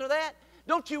 Don't you wonder that?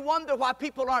 Don't you wonder why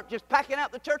people aren't just packing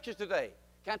out the churches today?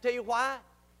 Can I tell you why?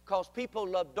 Because people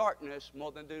love darkness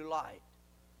more than do light.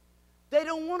 They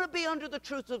don't want to be under the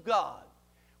truth of God.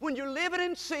 When you're living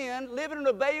in sin, living in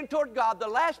rebellion toward God, the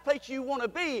last place you want to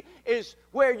be is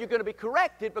where you're going to be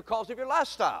corrected because of your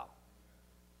lifestyle.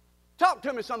 Talk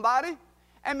to me, somebody.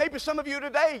 And maybe some of you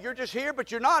today, you're just here, but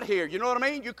you're not here. You know what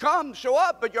I mean? You come, show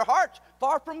up, but your heart's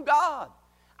far from God.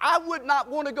 I would not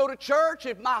want to go to church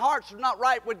if my heart's not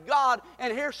right with God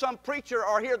and hear some preacher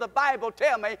or hear the Bible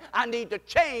tell me I need to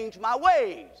change my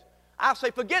ways. I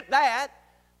say, forget that.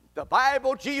 The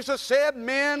Bible, Jesus said,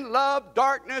 men love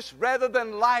darkness rather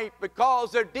than light because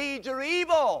their deeds are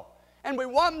evil. And we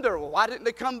wonder, well, why didn't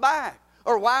they come back?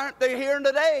 Or why aren't they here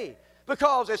today?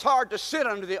 Because it's hard to sit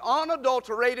under the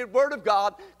unadulterated Word of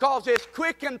God, because it's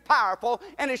quick and powerful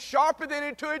and it's sharper than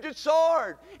a two-edged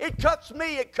sword. It cuts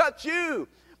me, it cuts you.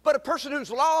 But a person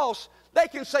who's lost, they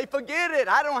can say, forget it,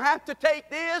 I don't have to take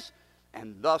this.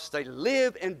 And thus they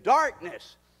live in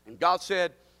darkness. And God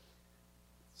said,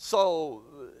 so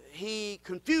He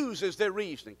confuses their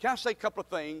reasoning. Can I say a couple of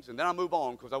things, and then I'll move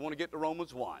on because I want to get to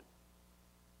Romans 1.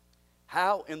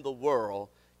 How in the world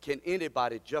can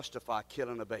anybody justify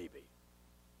killing a baby?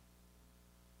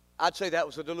 I'd say that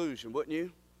was a delusion, wouldn't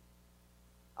you?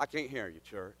 I can't hear you,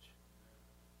 church.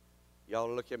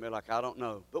 Y'all look at me like I don't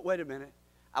know. But wait a minute.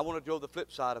 I want to go the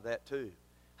flip side of that too.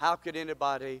 How could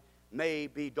anybody may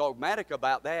be dogmatic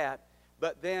about that,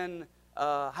 but then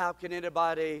how can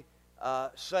anybody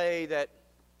say that,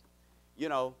 you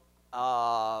know,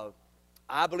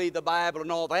 I believe the Bible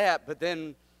and all that, but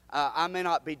then I may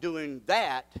not be doing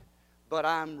that, but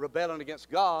I'm rebelling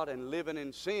against God and living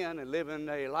in sin and living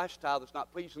a lifestyle that's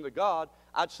not pleasing to God.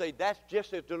 I'd say that's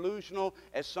just as delusional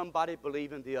as somebody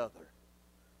believing the other.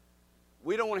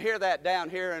 We don't want to hear that down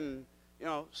here in,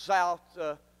 South.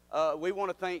 We want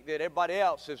to think that everybody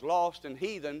else is lost and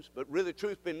heathens, but really,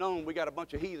 truth be known, we got a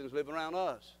bunch of heathens living around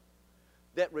us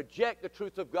that reject the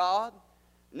truth of God.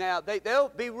 Now, they'll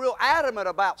be real adamant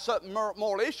about certain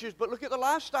moral issues, but look at the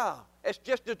lifestyle. It's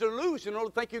just a delusional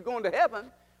to think you're going to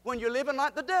heaven when you're living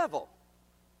like the devil.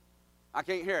 I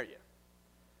can't hear you.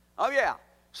 Oh, yeah.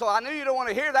 So I knew you don't want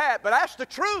to hear that, but that's the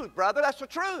truth, brother. That's the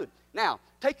truth. Now,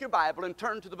 take your Bible and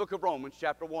turn to the book of Romans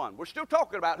chapter 1. We're still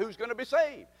talking about who's going to be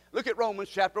saved. Look at Romans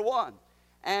chapter 1.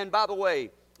 And by the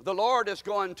way, the Lord is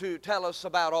going to tell us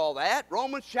about all that.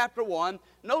 Romans chapter 1.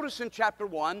 Notice in chapter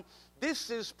 1, this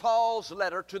is Paul's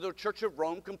letter to the church of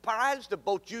Rome, comprised of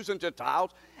both Jews and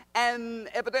Gentiles. And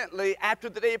evidently, after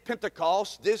the day of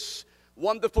Pentecost, this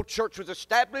wonderful church was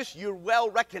established. You well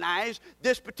recognize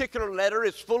this particular letter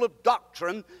is full of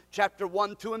doctrine. Chapter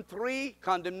 1, 2, and 3,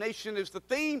 condemnation is the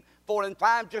theme. 4 and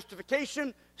 5,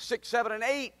 justification. 6, 7, and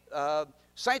 8,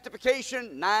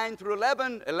 sanctification. 9 through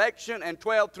 11, election. And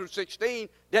 12 through 16,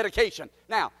 dedication.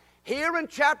 Now, here in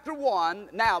chapter 1,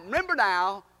 now, remember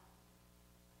now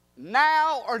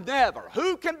or never.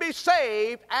 Who can be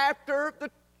saved after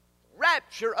the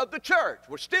rapture of the church?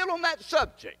 We're still on that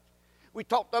subject. We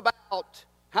talked about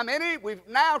how many? We've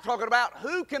now talking about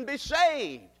who can be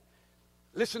saved.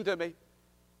 Listen to me.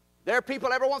 There are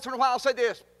people every once in a while say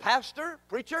this, Pastor,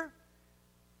 preacher,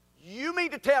 you mean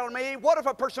to tell me, what if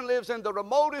a person lives in the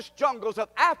remotest jungles of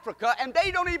Africa and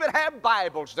they don't even have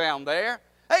Bibles down there?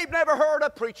 They've never heard a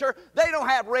preacher. They don't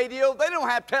have radio. They don't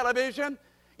have television.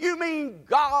 You mean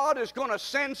God is going to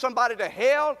send somebody to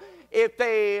hell if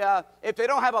they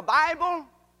don't have a Bible?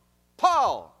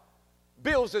 Paul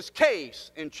builds his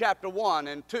case in chapter 1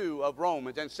 and 2 of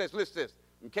Romans and says, listen to this,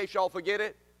 in case y'all forget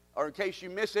it or in case you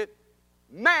miss it,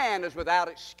 man is without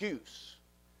excuse.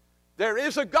 There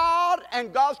is a God,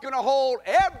 and God's going to hold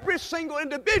every single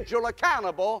individual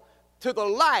accountable to the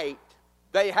light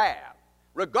they have,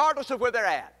 regardless of where they're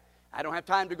at. I don't have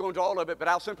time to go into all of it, but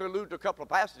I'll simply allude to a couple of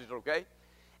passages, okay?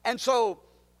 And so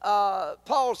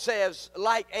Paul says,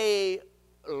 like a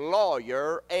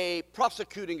lawyer, a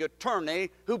prosecuting attorney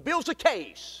who builds a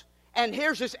case, and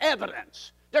here's his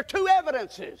evidence. There are two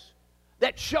evidences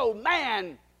that show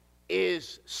man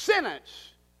is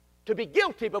sentenced to be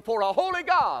guilty before a holy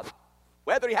God,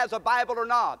 whether he has a Bible or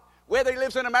not, whether he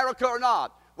lives in America or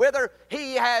not, whether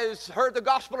he has heard the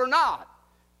gospel or not.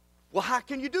 Well, how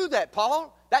can you do that,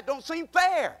 Paul? That don't seem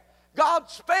fair.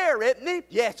 God's fair, isn't he?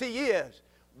 Yes, he is.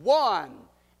 1,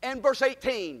 in verse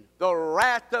 18, the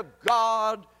wrath of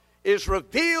God is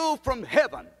revealed from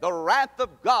heaven. The wrath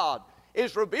of God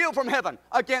is revealed from heaven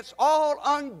against all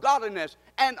ungodliness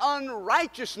and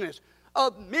unrighteousness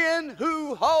of men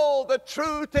who hold the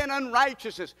truth in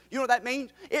unrighteousness. You know what that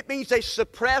means? It means they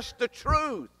suppress the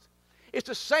truth. It's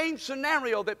the same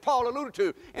scenario that Paul alluded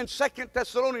to in 2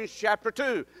 Thessalonians chapter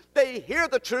 2. They hear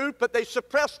the truth, but they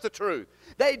suppress the truth.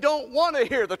 They don't want to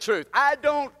hear the truth. I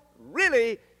don't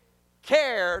really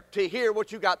care to hear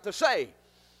what you got to say.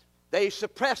 They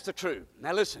suppress the truth.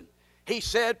 Now listen, he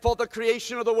said for the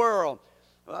creation of the world,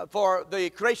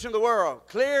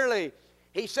 clearly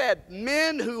he said,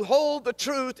 men who hold the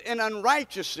truth in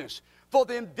unrighteousness for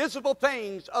the invisible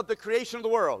things of the creation of the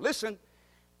world. Listen,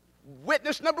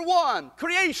 witness number 1,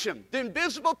 creation, the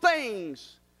invisible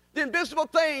things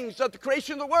of the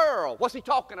creation of the world. What's he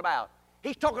talking about?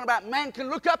 He's talking about man can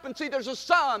look up and see there's a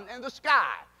sun in the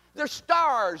sky. There's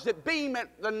stars that beam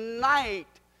at the night.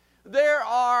 There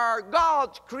are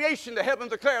God's creation, the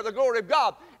heavens declare the glory of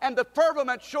God. And the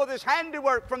firmament show this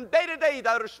handiwork from day to day,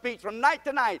 thou dost speak, from night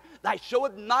to night. Thy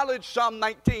showeth knowledge, Psalm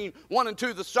 19, 1 and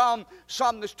 2. The psalm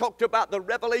that's talked about the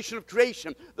revelation of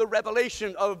creation, the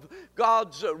revelation of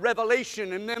God's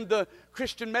revelation, and then the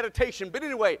Christian meditation. But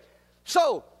anyway,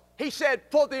 so he said,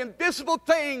 for the invisible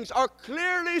things are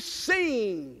clearly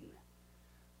seen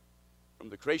from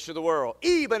the creation of the world,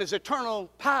 even his eternal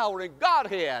power and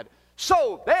Godhead.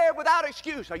 So they're without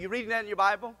excuse. Are you reading that in your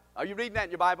Bible? Are you reading that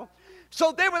in your Bible?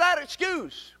 So they're without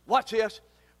excuse. Watch this.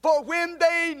 For when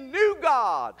they knew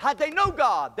God, how'd they know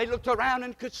God? They looked around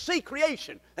and could see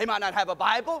creation. They might not have a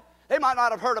Bible. They might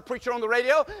not have heard a preacher on the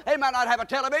radio. They might not have a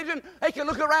television. They can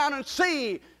look around and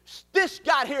see this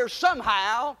got here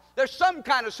somehow. There's some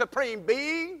kind of supreme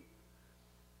being.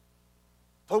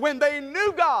 For when they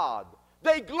knew God,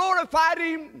 they glorified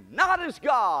him not as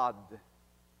God.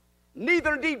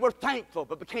 Neither indeed were thankful,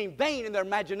 but became vain in their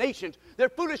imaginations. Their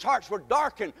foolish hearts were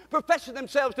darkened. Professing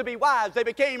themselves to be wise, they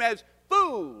became as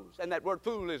fools. And that word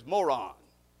fool is moron.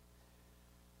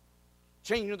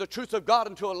 Changing the truth of God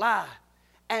into a lie.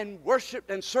 And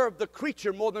worshiped and served the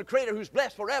creature more than the Creator, who's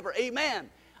blessed forever. Amen.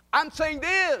 I'm saying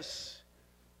this.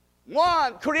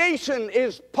 1, creation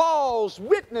is Paul's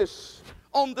witness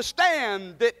on the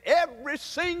stand that every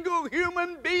single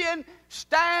human being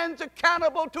stands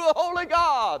accountable to a holy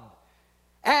God.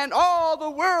 And all the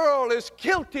world is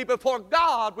guilty before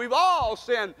God. We've all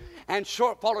sinned and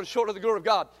fallen short of the glory of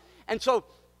God. And so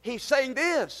he's saying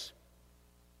this.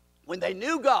 When they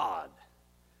knew God,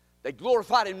 they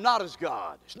glorified him not as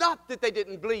God. It's not that they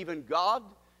didn't believe in God.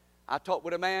 I talked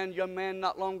with a young man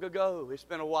not long ago. It's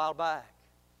been a while back.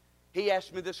 He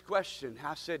asked me this question.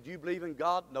 I said, do you believe in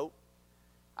God? Nope.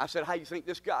 I said, how do you think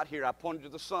this got here? I pointed to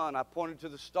the sun. I pointed to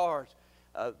the stars.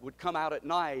 Would come out at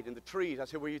night in the trees. I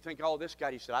said, where do you think all this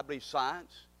got? He said, I believe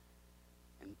science.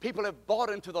 And people have bought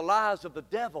into the lies of the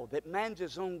devil that man's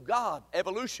his own God.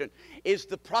 Evolution is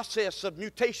the process of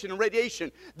mutation and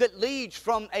radiation that leads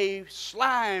from a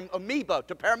slime amoeba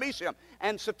to paramecium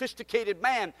and sophisticated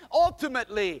man.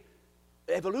 Ultimately,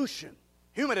 evolution,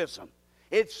 humanism.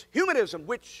 It's humanism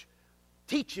which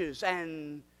teaches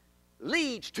and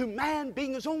leads to man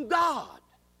being his own God.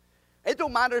 It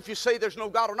don't matter if you say there's no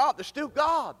God or not. There's still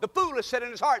God. The fool has said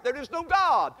in his heart, there is no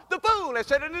God. The fool has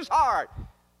said in his heart.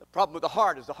 The problem with the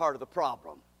heart is the heart of the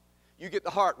problem. You get the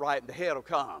heart right and the head will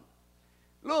come.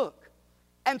 Look.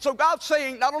 And so God's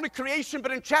saying not only creation,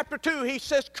 but in chapter 2, he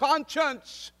says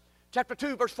conscience. Chapter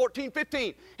 2, verse 14,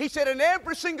 15. He said in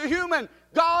every single human,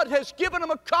 God has given them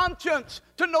a conscience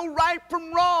to know right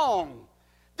from wrong.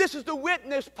 This is the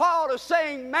witness Paul is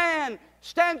saying man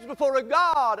stands before a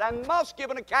God and must give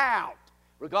an account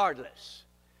regardless.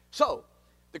 So,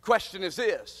 the question is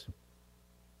this.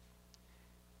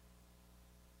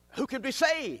 Who can be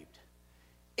saved?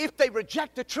 If they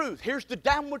reject the truth, here's the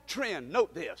downward trend.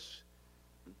 Note this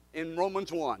in Romans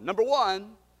 1. Number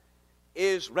 1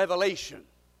 is revelation.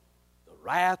 The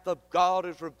wrath of God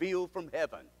is revealed from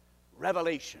heaven.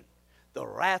 Revelation. The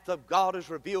wrath of God is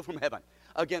revealed from heaven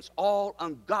against all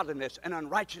ungodliness and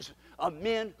unrighteousness of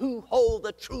men who hold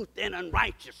the truth in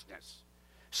unrighteousness.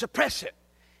 Suppress it.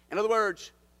 In other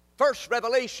words, first,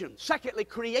 revelation. Secondly,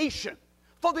 creation.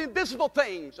 For the invisible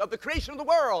things of the creation of the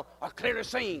world are clearly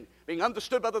seen, being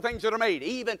understood by the things that are made,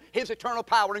 even his eternal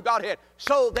power and Godhead.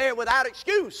 So they're without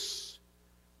excuse.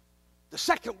 The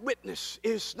second witness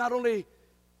is not only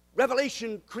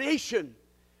revelation, creation,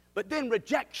 but then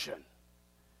rejection.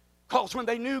 Because when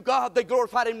they knew God, they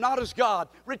glorified him not as God.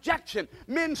 Rejection.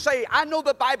 Men say, I know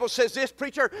the Bible says this,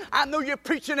 preacher. I know you're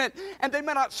preaching it. And they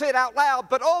may not say it out loud,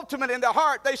 but ultimately in their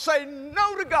heart, they say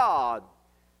no to God.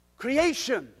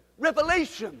 Creation.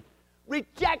 Revelation,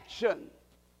 rejection,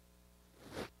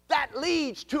 that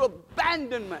leads to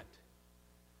abandonment,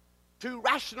 to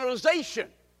rationalization,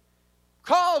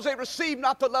 because they receive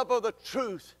not the love of the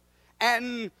truth,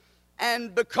 and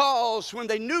because when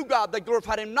they knew God, they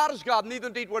glorified him not as God, neither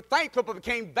indeed were thankful, but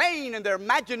became vain in their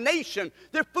imagination.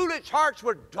 Their foolish hearts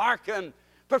were darkened.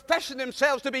 Professing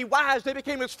themselves to be wise, they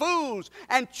became as fools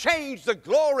and changed the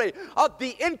glory of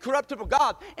the incorruptible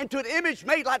God into an image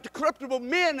made like the corruptible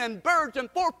men and birds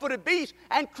and four-footed beasts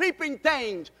and creeping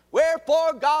things.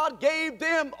 Wherefore God gave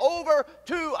them over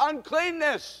to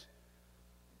uncleanness.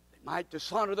 They might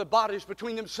dishonor their bodies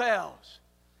between themselves,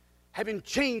 having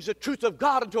changed the truth of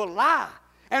God into a lie,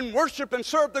 and worship and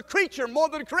serve the creature more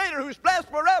than the Creator who's blessed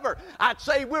forever. I'd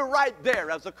say we're right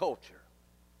there as a culture.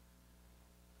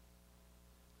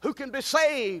 Who can be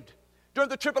saved during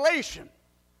the tribulation?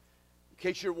 In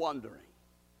case you're wondering,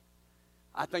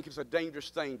 I think it's a dangerous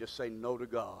thing to say no to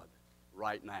God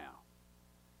right now.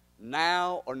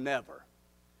 Now or never.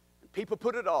 And people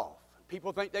put it off.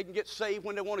 People think they can get saved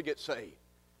when they want to get saved.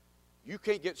 You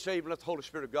can't get saved unless the Holy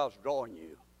Spirit of God's drawing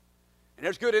you. And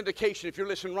there's good indication if you're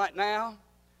listening right now,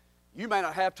 you may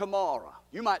not have tomorrow.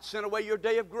 You might send away your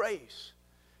day of grace.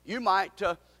 You might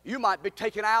be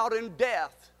taken out in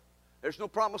death. There's no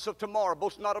promise of tomorrow.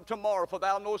 Boast not of tomorrow, for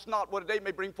thou knowest not what a day may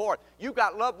bring forth. You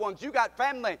got loved ones. You got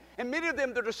family. And many of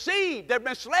them, they're deceived. They're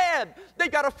misled. They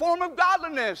got a form of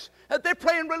godliness. They're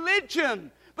playing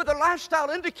religion. But their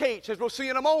lifestyle indicates, as we'll see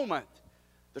in a moment,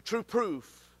 the true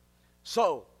proof.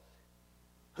 So,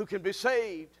 who can be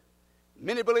saved?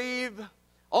 Many believe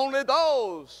only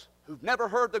those who've never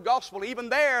heard the gospel. Even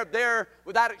they're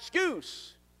without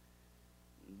excuse.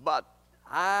 But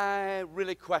I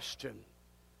really question.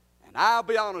 And I'll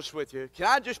be honest with you. Can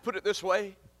I just put it this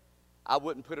way? I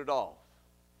wouldn't put it off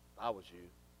if I was you.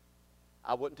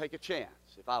 I wouldn't take a chance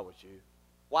if I was you.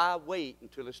 Why wait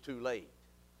until it's too late?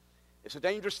 It's a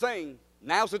dangerous thing.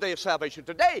 Now's the day of salvation.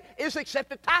 Today is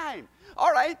accepted time.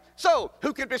 All right. So,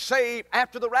 who can be saved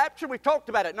after the rapture? We talked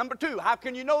about it. Number 2, how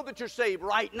can you know that you're saved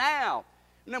right now?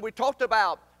 And then we talked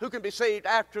about who can be saved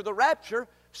after the rapture.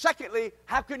 Secondly,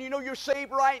 how can you know you're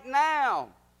saved right now?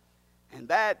 And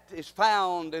that is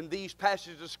found in these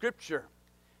passages of Scripture.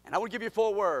 And I will give you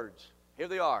 4 words. Here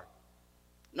they are.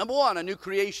 Number 1, a new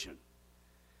creation.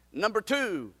 Number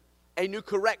 2, a new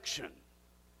correction.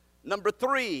 Number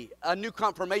 3, a new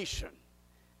confirmation.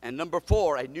 And number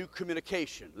 4, a new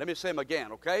communication. Let me say them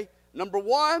again, okay? Number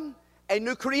one, a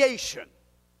new creation.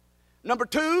 Number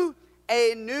two,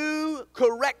 a new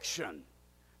correction.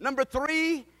 Number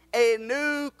three, a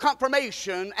new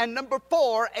confirmation. And number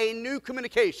four, a new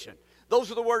communication.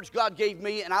 Those are the words God gave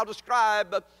me, and I'll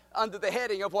describe under the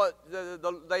heading of what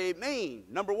they mean.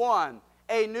 Number one,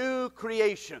 a new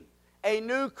creation. A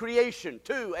new creation.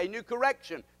 Two, a new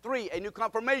correction. Three, a new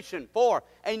confirmation. Four,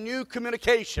 a new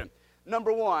communication.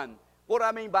 Number one, what do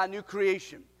I mean by new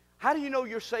creation? How do you know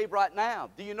you're saved right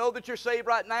now? Do you know that you're saved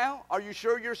right now? Are you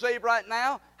sure you're saved right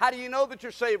now? How do you know that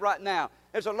you're saved right now?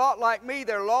 There's a lot like me.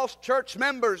 They're lost church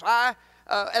members. I,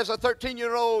 as a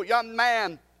 13-year-old young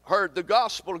man, heard the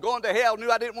gospel, going to hell,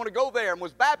 knew I didn't want to go there, and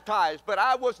was baptized, but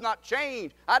I was not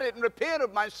changed. I didn't repent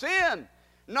of my sin.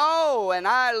 No, and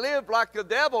I lived like the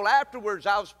devil afterwards.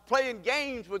 I was playing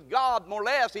games with God, more or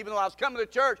less, even though I was coming to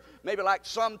church, maybe like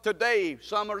some today.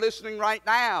 Some are listening right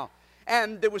now.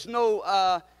 And there was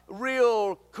no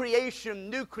real creation,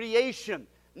 new creation,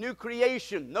 new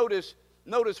creation. Notice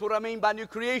what I mean by new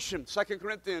creation. 2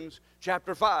 Corinthians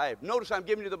chapter 5. Notice I'm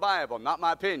giving you the Bible, not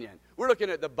my opinion. We're looking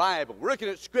at the Bible. We're looking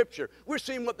at Scripture. We're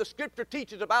seeing what the Scripture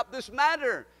teaches about this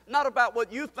matter, not about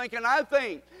what you think and I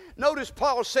think. Notice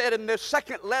Paul said in this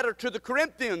second letter to the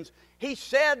Corinthians, he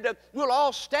said that we'll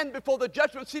all stand before the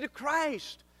judgment seat of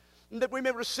Christ, and that we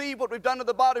may receive what we've done to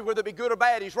the body, whether it be good or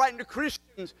bad. He's writing to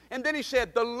Christians. And then he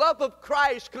said, the love of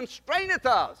Christ constraineth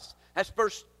us. That's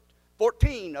verse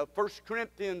 14 of 1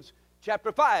 Corinthians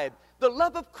chapter 5. The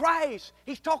love of Christ.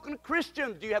 He's talking to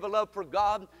Christians. Do you have a love for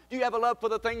God? Do you have a love for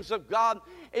the things of God?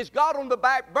 Is God on the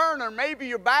back burner? Maybe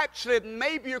you're backslidden.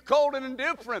 Maybe you're cold and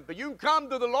indifferent. But you can come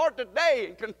to the Lord today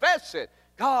and confess it.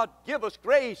 God, give us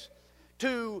grace.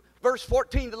 To verse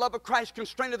 14, the love of Christ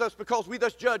constraineth us, because we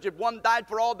thus judge, if one died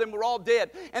for all, then we're all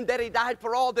dead. And that he died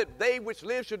for all, that they which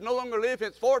live should no longer live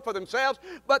henceforth for themselves,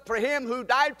 but for him who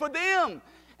died for them.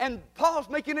 And Paul's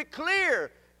making it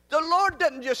clear. The Lord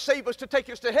doesn't just save us to take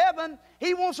us to heaven.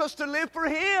 He wants us to live for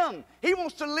Him. He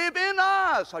wants to live in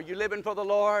us. Are you living for the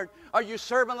Lord? Are you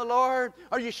serving the Lord?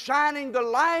 Are you shining the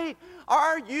light?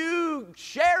 Are you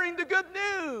sharing the good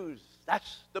news?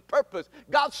 That's the purpose.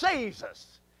 God saves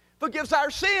us, forgives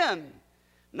our sin,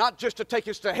 not just to take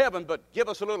us to heaven, but give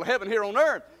us a little heaven here on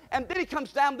earth. And then He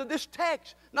comes down to this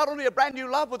text, not only a brand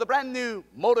new love with a brand new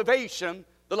motivation,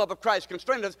 the love of Christ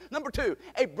constrained us. Number two,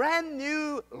 a brand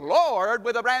new Lord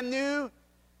with a brand new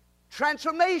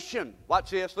transformation. Watch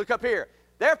this. Look up here.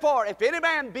 Therefore, if any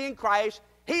man be in Christ,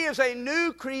 he is a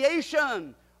new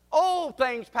creation. Old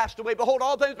things passed away. Behold,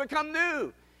 all things become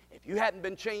new. If you hadn't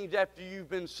been changed after you've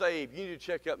been saved, you need to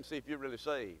check up and see if you're really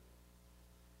saved.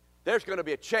 There's going to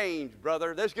be a change,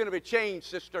 brother. There's going to be a change,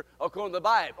 sister, according to the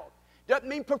Bible. Doesn't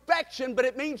mean perfection, but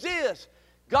it means this.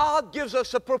 God gives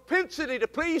us a propensity to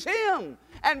please Him.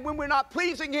 And when we're not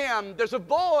pleasing Him, there's a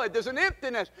void, there's an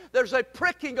emptiness, there's a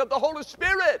pricking of the Holy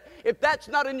Spirit. If that's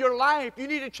not in your life, you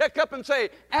need to check up and say,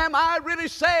 am I really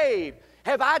saved?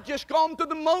 Have I just gone through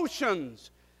the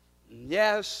motions?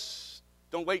 Yes.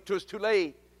 Don't wait till it's too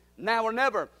late. Now or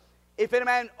never. If any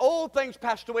man, old things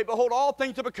passed away, behold, all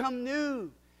things have become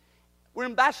new. We're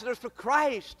ambassadors for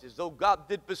Christ. As though God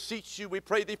did beseech you, we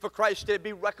pray thee for Christ to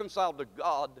be reconciled to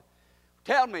God.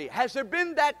 Tell me, has there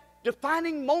been that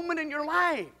defining moment in your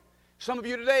life? Some of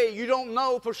you today, you don't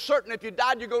know for certain if you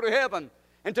died, you go to heaven.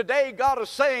 And today, God is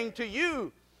saying to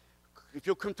you, if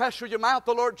you'll confess with your mouth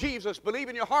the Lord Jesus, believe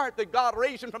in your heart that God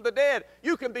raised Him from the dead,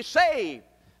 you can be saved.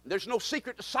 There's no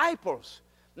secret disciples.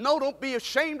 No, don't be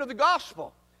ashamed of the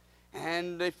gospel.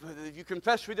 And if you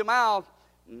confess with your mouth,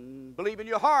 believe in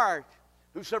your heart,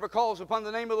 whosoever calls upon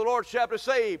the name of the Lord shall be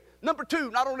saved. Number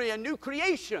two, not only a new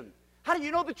creation. How do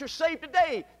you know that you're saved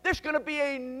today? There's going to be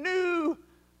a new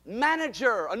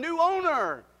manager, a new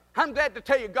owner. I'm glad to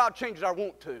tell you God changes our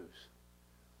want-tos.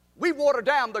 We water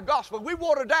down the gospel. We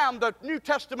water down the New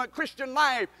Testament Christian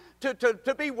life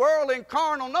to be worldly and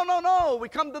carnal. No. We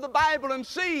come to the Bible and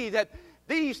see that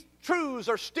these truths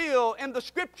are still in the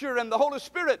Scripture, and the Holy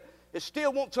Spirit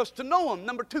still wants us to know them.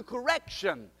 Number two,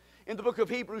 correction. In the book of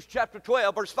Hebrews chapter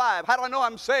 12, verse 5. How do I know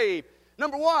I'm saved?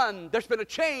 Number one, there's been a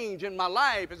change in my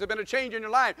life. Has there been a change in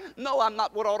your life? No, I'm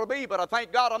not what I ought to be, but I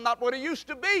thank God I'm not what I used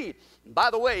to be.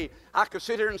 By the way, I could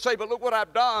sit here and say, but look what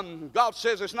I've done. God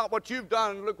says it's not what you've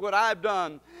done. Look what I've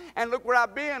done. And look where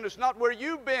I've been. It's not where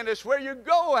you've been. It's where you're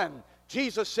going.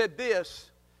 Jesus said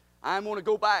this. I'm going to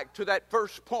go back to that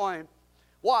first point.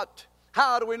 What?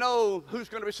 How do we know who's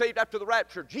going to be saved after the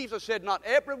rapture? Jesus said, not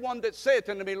everyone that saith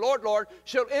unto me, Lord, Lord,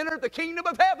 shall enter the kingdom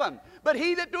of heaven, but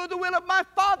he that doeth the will of my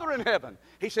Father in heaven.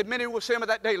 He said, many will say unto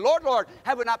that day, Lord, Lord,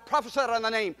 have we not prophesied in thy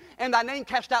name, and thy name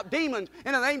cast out demons,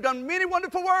 and thy name done many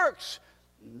wonderful works?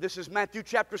 This is Matthew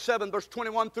chapter 7, verse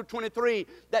 21 through 23,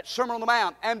 that Sermon on the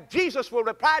Mount. And Jesus will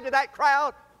reply to that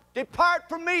crowd, "Depart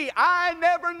from me, I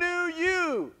never knew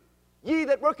you, ye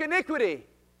that work iniquity."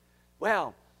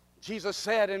 Well, Jesus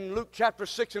said in Luke chapter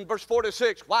 6 and verse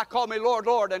 46, "Why call me Lord,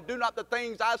 Lord, and do not the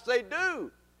things I say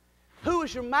do?" Who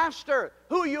is your master?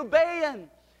 Who are you obeying?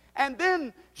 And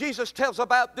then Jesus tells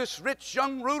about this rich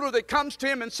young ruler that comes to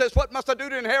him and says, "What must I do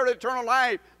to inherit eternal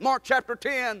life?" Mark chapter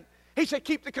 10. He said,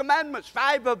 "Keep the commandments,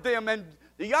 5 of them." And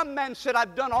the young man said,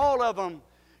 "I've done all of them."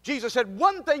 Jesus said,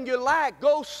 "One thing you lack,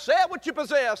 go sell what you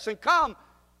possess and come,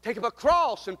 take up a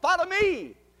cross and follow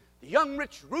me." The young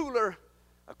rich ruler,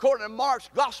 according to Mark's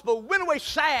gospel, went away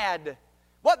sad,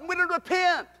 wasn't willing to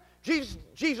repent.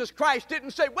 Jesus Christ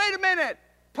didn't say, "Wait a minute,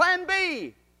 plan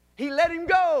B." He let him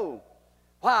go.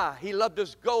 Why? He loved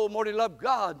his gold more than he loved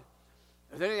God.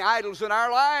 Are there any idols in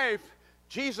our life?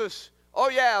 Jesus, oh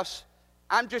yes,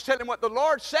 I'm just telling what the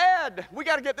Lord said. We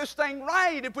got to get this thing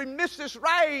right. If we miss this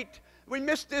right, we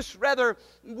miss this rather,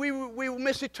 we will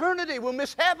miss eternity. We'll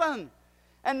miss heaven.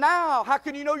 And now, how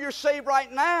can you know you're saved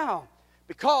right now?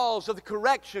 Because of the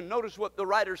correction. Notice what the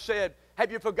writer said.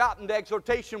 "Have you forgotten the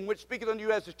exhortation which speaketh unto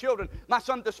you as the children? My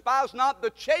son, despise not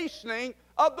the chastening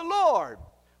of the Lord."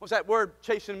 What's that word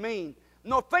chasten mean?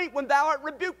 "Nor faint when thou art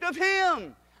rebuked of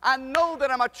him." I know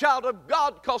that I'm a child of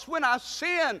God because when I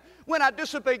sin, when I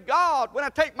disobey God, when I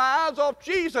take my eyes off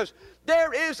Jesus,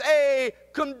 there is a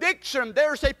conviction,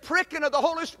 there's a pricking of the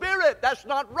Holy Spirit. That's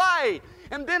not right.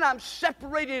 And then I'm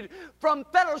separated from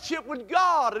fellowship with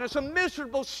God, and it's a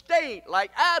miserable state,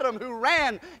 like Adam who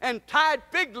ran and tied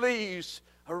fig leaves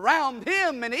around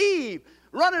him and Eve,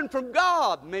 running from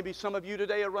God. Maybe some of you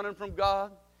today are running from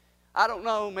God. I don't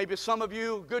know, maybe some of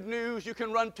you, good news, you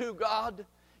can run to God.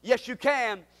 Yes, you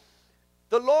can.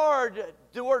 The Lord,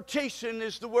 the word chasten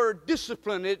is the word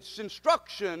discipline. It's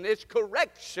instruction. It's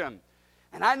correction.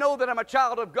 And I know that I'm a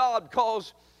child of God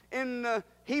because in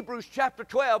Hebrews chapter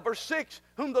 12, verse 6,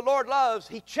 "Whom the Lord loves,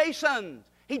 He chastens,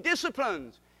 He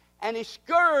disciplines, and He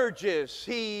scourges,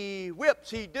 He whips,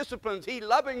 He disciplines, He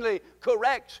lovingly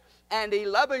corrects, and He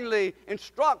lovingly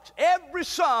instructs every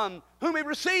son whom He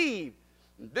received."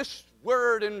 This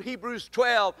word in Hebrews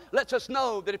 12 lets us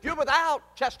know that if you're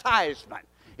without chastisement,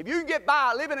 if you can get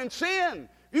by living in sin,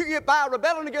 you can get by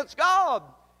rebelling against God,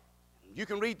 you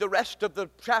can read the rest of the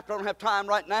chapter. I don't have time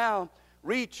right now.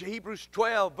 Read Hebrews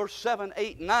 12, verse 7,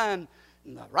 8, and 9.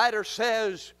 And the writer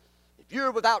says, if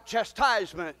you're without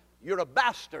chastisement, you're a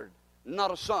bastard, not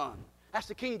a son. That's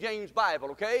the King James Bible,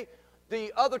 okay?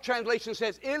 The other translation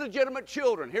says illegitimate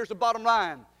children. Here's the bottom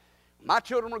line. My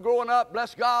children were growing up,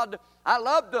 bless God, I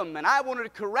loved them, and I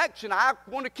wanted correction. I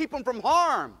wanted to keep them from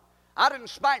harm. I didn't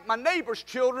spank my neighbor's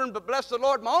children, but bless the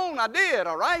Lord, my own I did,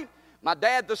 all right? My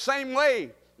dad the same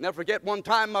way. Never forget one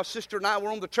time my sister and I were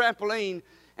on the trampoline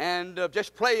and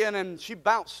just playing, and she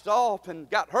bounced off and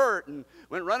got hurt and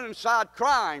went running inside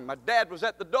crying. My dad was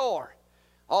at the door.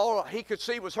 All he could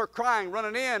see was her crying,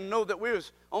 running in, know that we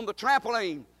was on the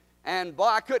trampoline. And boy,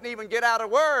 I couldn't even get out a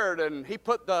word, and he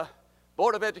put the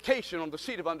Board of Education on the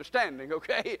seat of understanding,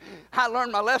 okay? I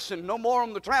learned my lesson, no more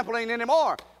on the trampoline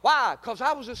anymore. Why? Because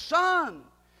I was his son.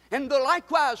 And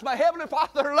likewise, my Heavenly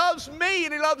Father loves me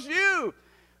and He loves you.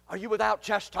 Are you without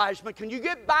chastisement? Can you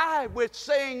get by with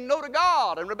saying no to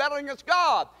God and rebelling against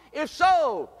God? If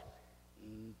so,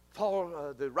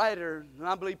 Paul, the writer, and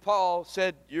I believe Paul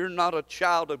said, you're not a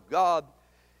child of God.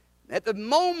 At the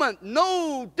moment,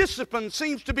 no discipline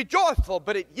seems to be joyful,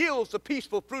 but it yields the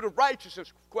peaceful fruit of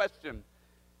righteousness. Question.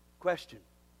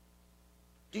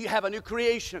 Do you have a new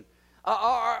creation?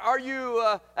 Have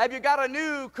you got a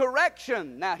new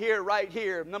correction? Now right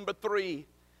here, number 3,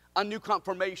 a new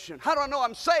confirmation. How do I know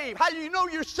I'm saved? How do you know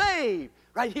you're saved?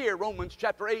 Right here, Romans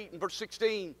chapter 8 and verse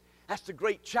 16. That's the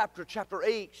great chapter. Chapter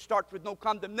 8 starts with no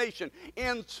condemnation,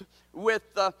 ends with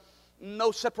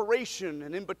no separation,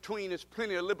 and in between is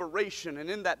plenty of liberation.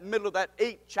 And in that middle of that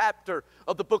 8th chapter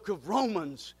of the book of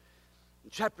Romans,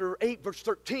 chapter 8, verse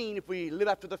 13, if we live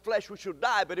after the flesh, we shall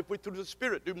die, but if we through the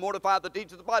Spirit do mortify the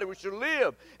deeds of the body, we shall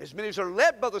live. As many as are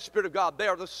led by the Spirit of God, they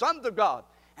are the sons of God.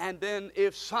 And then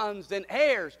if sons, then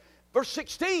heirs. Verse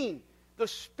 16, the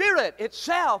Spirit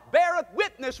itself beareth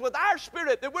witness with our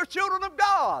spirit that we're children of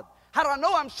God. How do I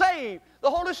know I'm saved?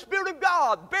 The Holy Spirit of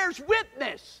God bears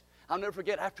witness. I'll never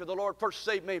forget, after the Lord first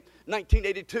saved me in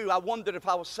 1982, I wondered if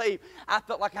I was saved. I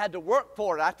felt like I had to work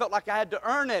for it. I felt like I had to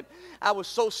earn it. I was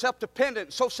so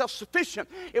self-dependent, so self-sufficient.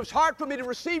 It was hard for me to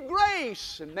receive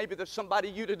grace. And maybe there's somebody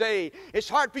you today, it's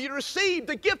hard for you to receive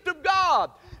the gift of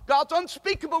God, God's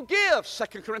unspeakable gifts.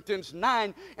 2 Corinthians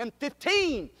 9 and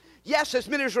 15. Yes, as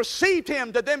many as received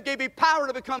Him, to them gave He power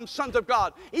to become sons of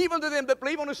God, even to them that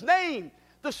believe on His name.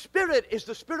 The Spirit is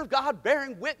the Spirit of God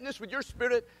bearing witness with your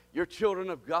spirit, you're children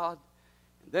of God.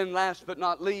 And then last but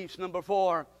not least, number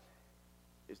 4,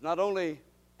 is not only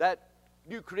that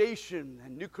new creation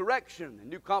and new correction and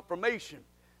new confirmation,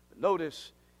 but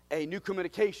notice a new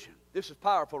communication. This is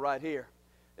powerful right here.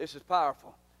 This is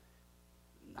powerful.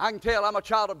 I can tell I'm a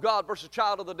child of God versus a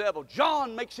child of the devil.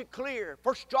 John makes it clear.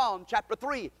 1 John chapter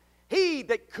 3. He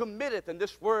that committeth, and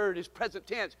this word is present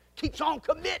tense, keeps on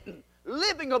committing,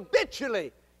 living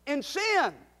habitually in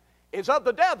sin, is of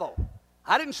the devil.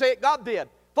 I didn't say it, God did.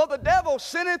 For the devil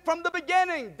sinned from the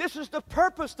beginning. This is the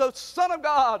purpose. The Son of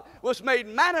God was made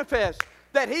manifest,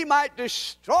 that he might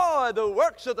destroy the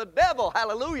works of the devil.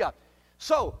 Hallelujah.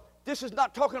 So, this is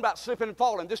not talking about slipping and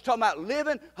falling. This is talking about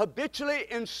living habitually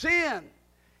in sin.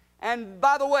 And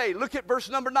by the way, look at verse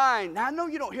number 9. Now, I know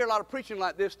you don't hear a lot of preaching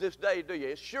like this day, do you?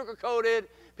 It's sugar-coated.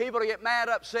 People get mad,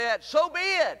 upset. So be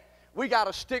it. We got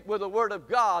to stick with the Word of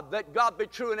God. Let God be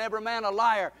true and every man a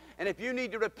liar. And if you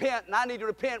need to repent and I need to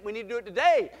repent, we need to do it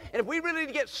today. And if we really need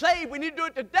to get saved, we need to do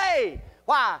it today.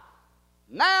 Why?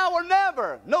 Now or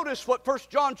never. Notice what 1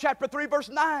 John chapter 3, verse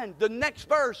 9, the next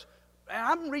verse. And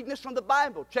I'm reading this from the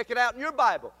Bible. Check it out in your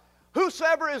Bible.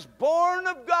 Whosoever is born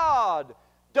of God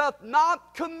doth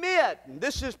not commit, and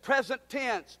this is present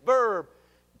tense, verb,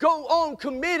 go on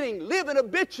committing, living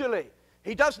habitually.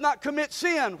 He does not commit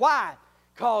sin. Why?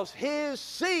 Because his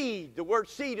seed, the word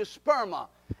seed is sperma.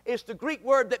 It's the Greek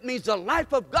word that means the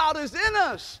life of God is in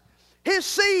us. His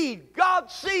seed,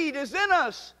 God's seed is in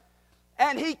us.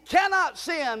 And he cannot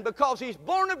sin because he's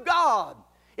born of God.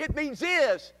 It means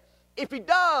this, if he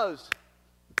does,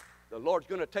 the Lord's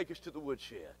going to take us to the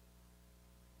woodshed.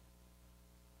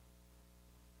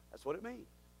 That's what it means.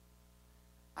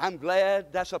 I'm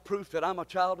glad that's a proof that I'm a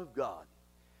child of God.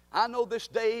 I know this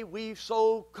day we've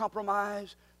so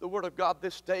compromised the Word of God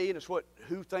this day, and it's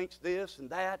who thinks this and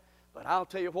that. But I'll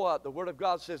tell you what, the Word of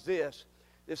God says this.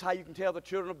 This is how you can tell the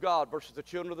children of God versus the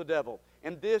children of the devil.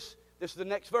 And this is the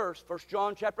next verse, 1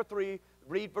 John chapter 3,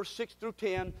 read verse 6 through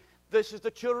 10. This is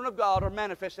the children of God are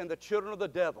manifest, and the children of the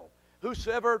devil.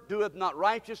 Whosoever doeth not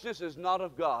righteousness is not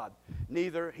of God,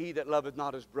 neither he that loveth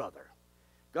not his brother.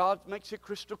 God makes it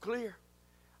crystal clear.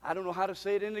 I don't know how to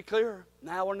say it any clearer.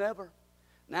 Now or never.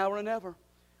 Now or never.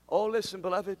 Oh, listen,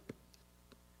 beloved.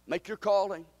 Make your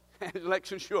calling.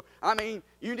 Election sure. I mean,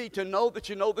 you need to know that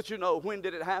you know that you know. When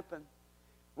did it happen?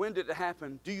 When did it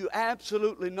happen? Do you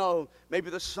absolutely know? Maybe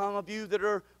there's some of you that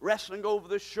are wrestling over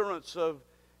the assurance of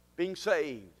being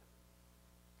saved.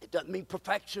 It doesn't mean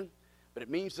perfection, but it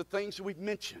means the things that we've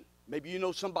mentioned. Maybe you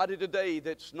know somebody today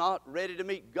that's not ready to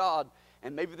meet God,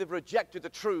 and maybe they've rejected the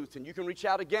truth, and you can reach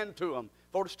out again to them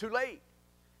before it's too late.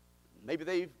 Maybe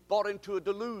they've bought into a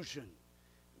delusion.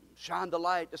 Shine the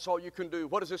light. That's all you can do.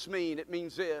 What does this mean? It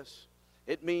means this.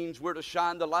 It means we're to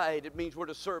shine the light. It means we're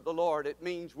to serve the Lord. It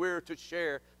means we're to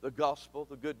share the gospel,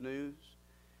 the good news.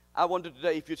 I wonder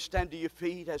today if you'd stand to your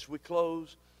feet as we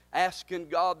close, asking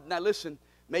God. Now listen,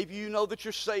 maybe you know that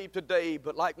you're saved today,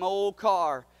 but like my old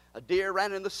car, a deer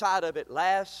ran in the side of it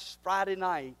last Friday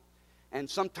night. And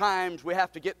sometimes we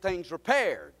have to get things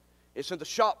repaired. It's in the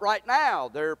shop right now.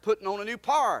 They're putting on a new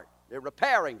part. They're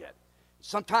repairing it.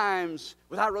 Sometimes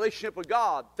with our relationship with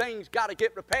God, things got to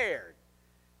get repaired.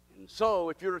 And so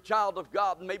if you're a child of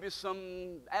God, maybe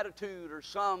some attitude or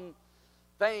some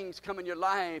things come in your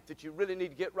life that you really need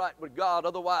to get right with God.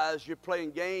 Otherwise, you're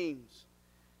playing games.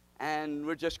 And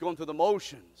we're just going through the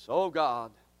motions. Oh,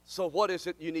 God. So what is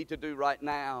it you need to do right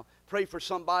now? Pray for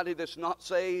somebody that's not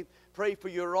saved. Pray for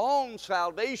your own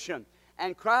salvation.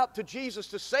 And cry out to Jesus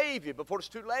to save you before it's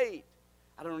too late.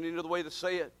 I don't know any other way to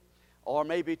say it. Or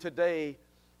maybe today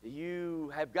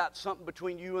you have got something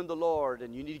between you and the Lord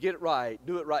and you need to get it right.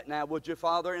 Do it right now, would you,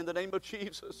 Father, in the name of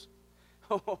Jesus?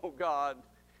 Oh, God,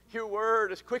 your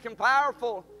word is quick and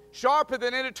powerful, sharper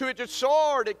than any two-edged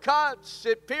sword. It cuts,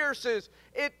 it pierces,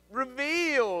 it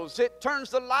reveals, it turns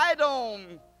the light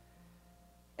on.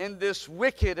 In this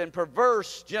wicked and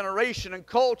perverse generation and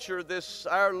culture, this,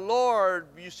 our Lord,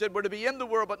 you said we're to be in the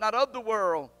world but not of the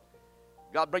world.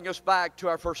 God, bring us back to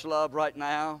our first love right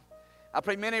now. I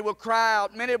pray many will cry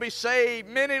out, many will be saved,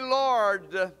 many,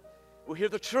 Lord, will hear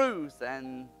the truth,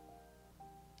 and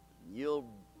you'll,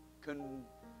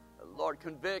 Lord,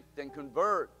 convict and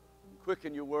convert and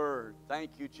quicken your word.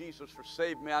 Thank you, Jesus, for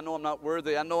saving me. I know I'm not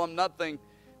worthy. I know I'm nothing.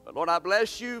 But, Lord, I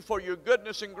bless you for your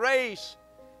goodness and grace.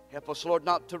 Help us, Lord,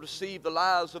 not to receive the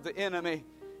lies of the enemy.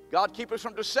 God, keep us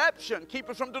from deception. Keep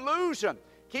us from delusion.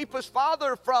 Keep us,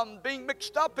 Father, from being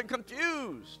mixed up and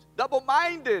confused,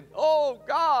 double-minded. Oh,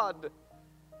 God. And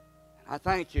I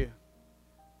thank you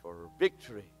for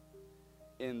victory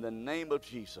in the name of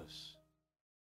Jesus.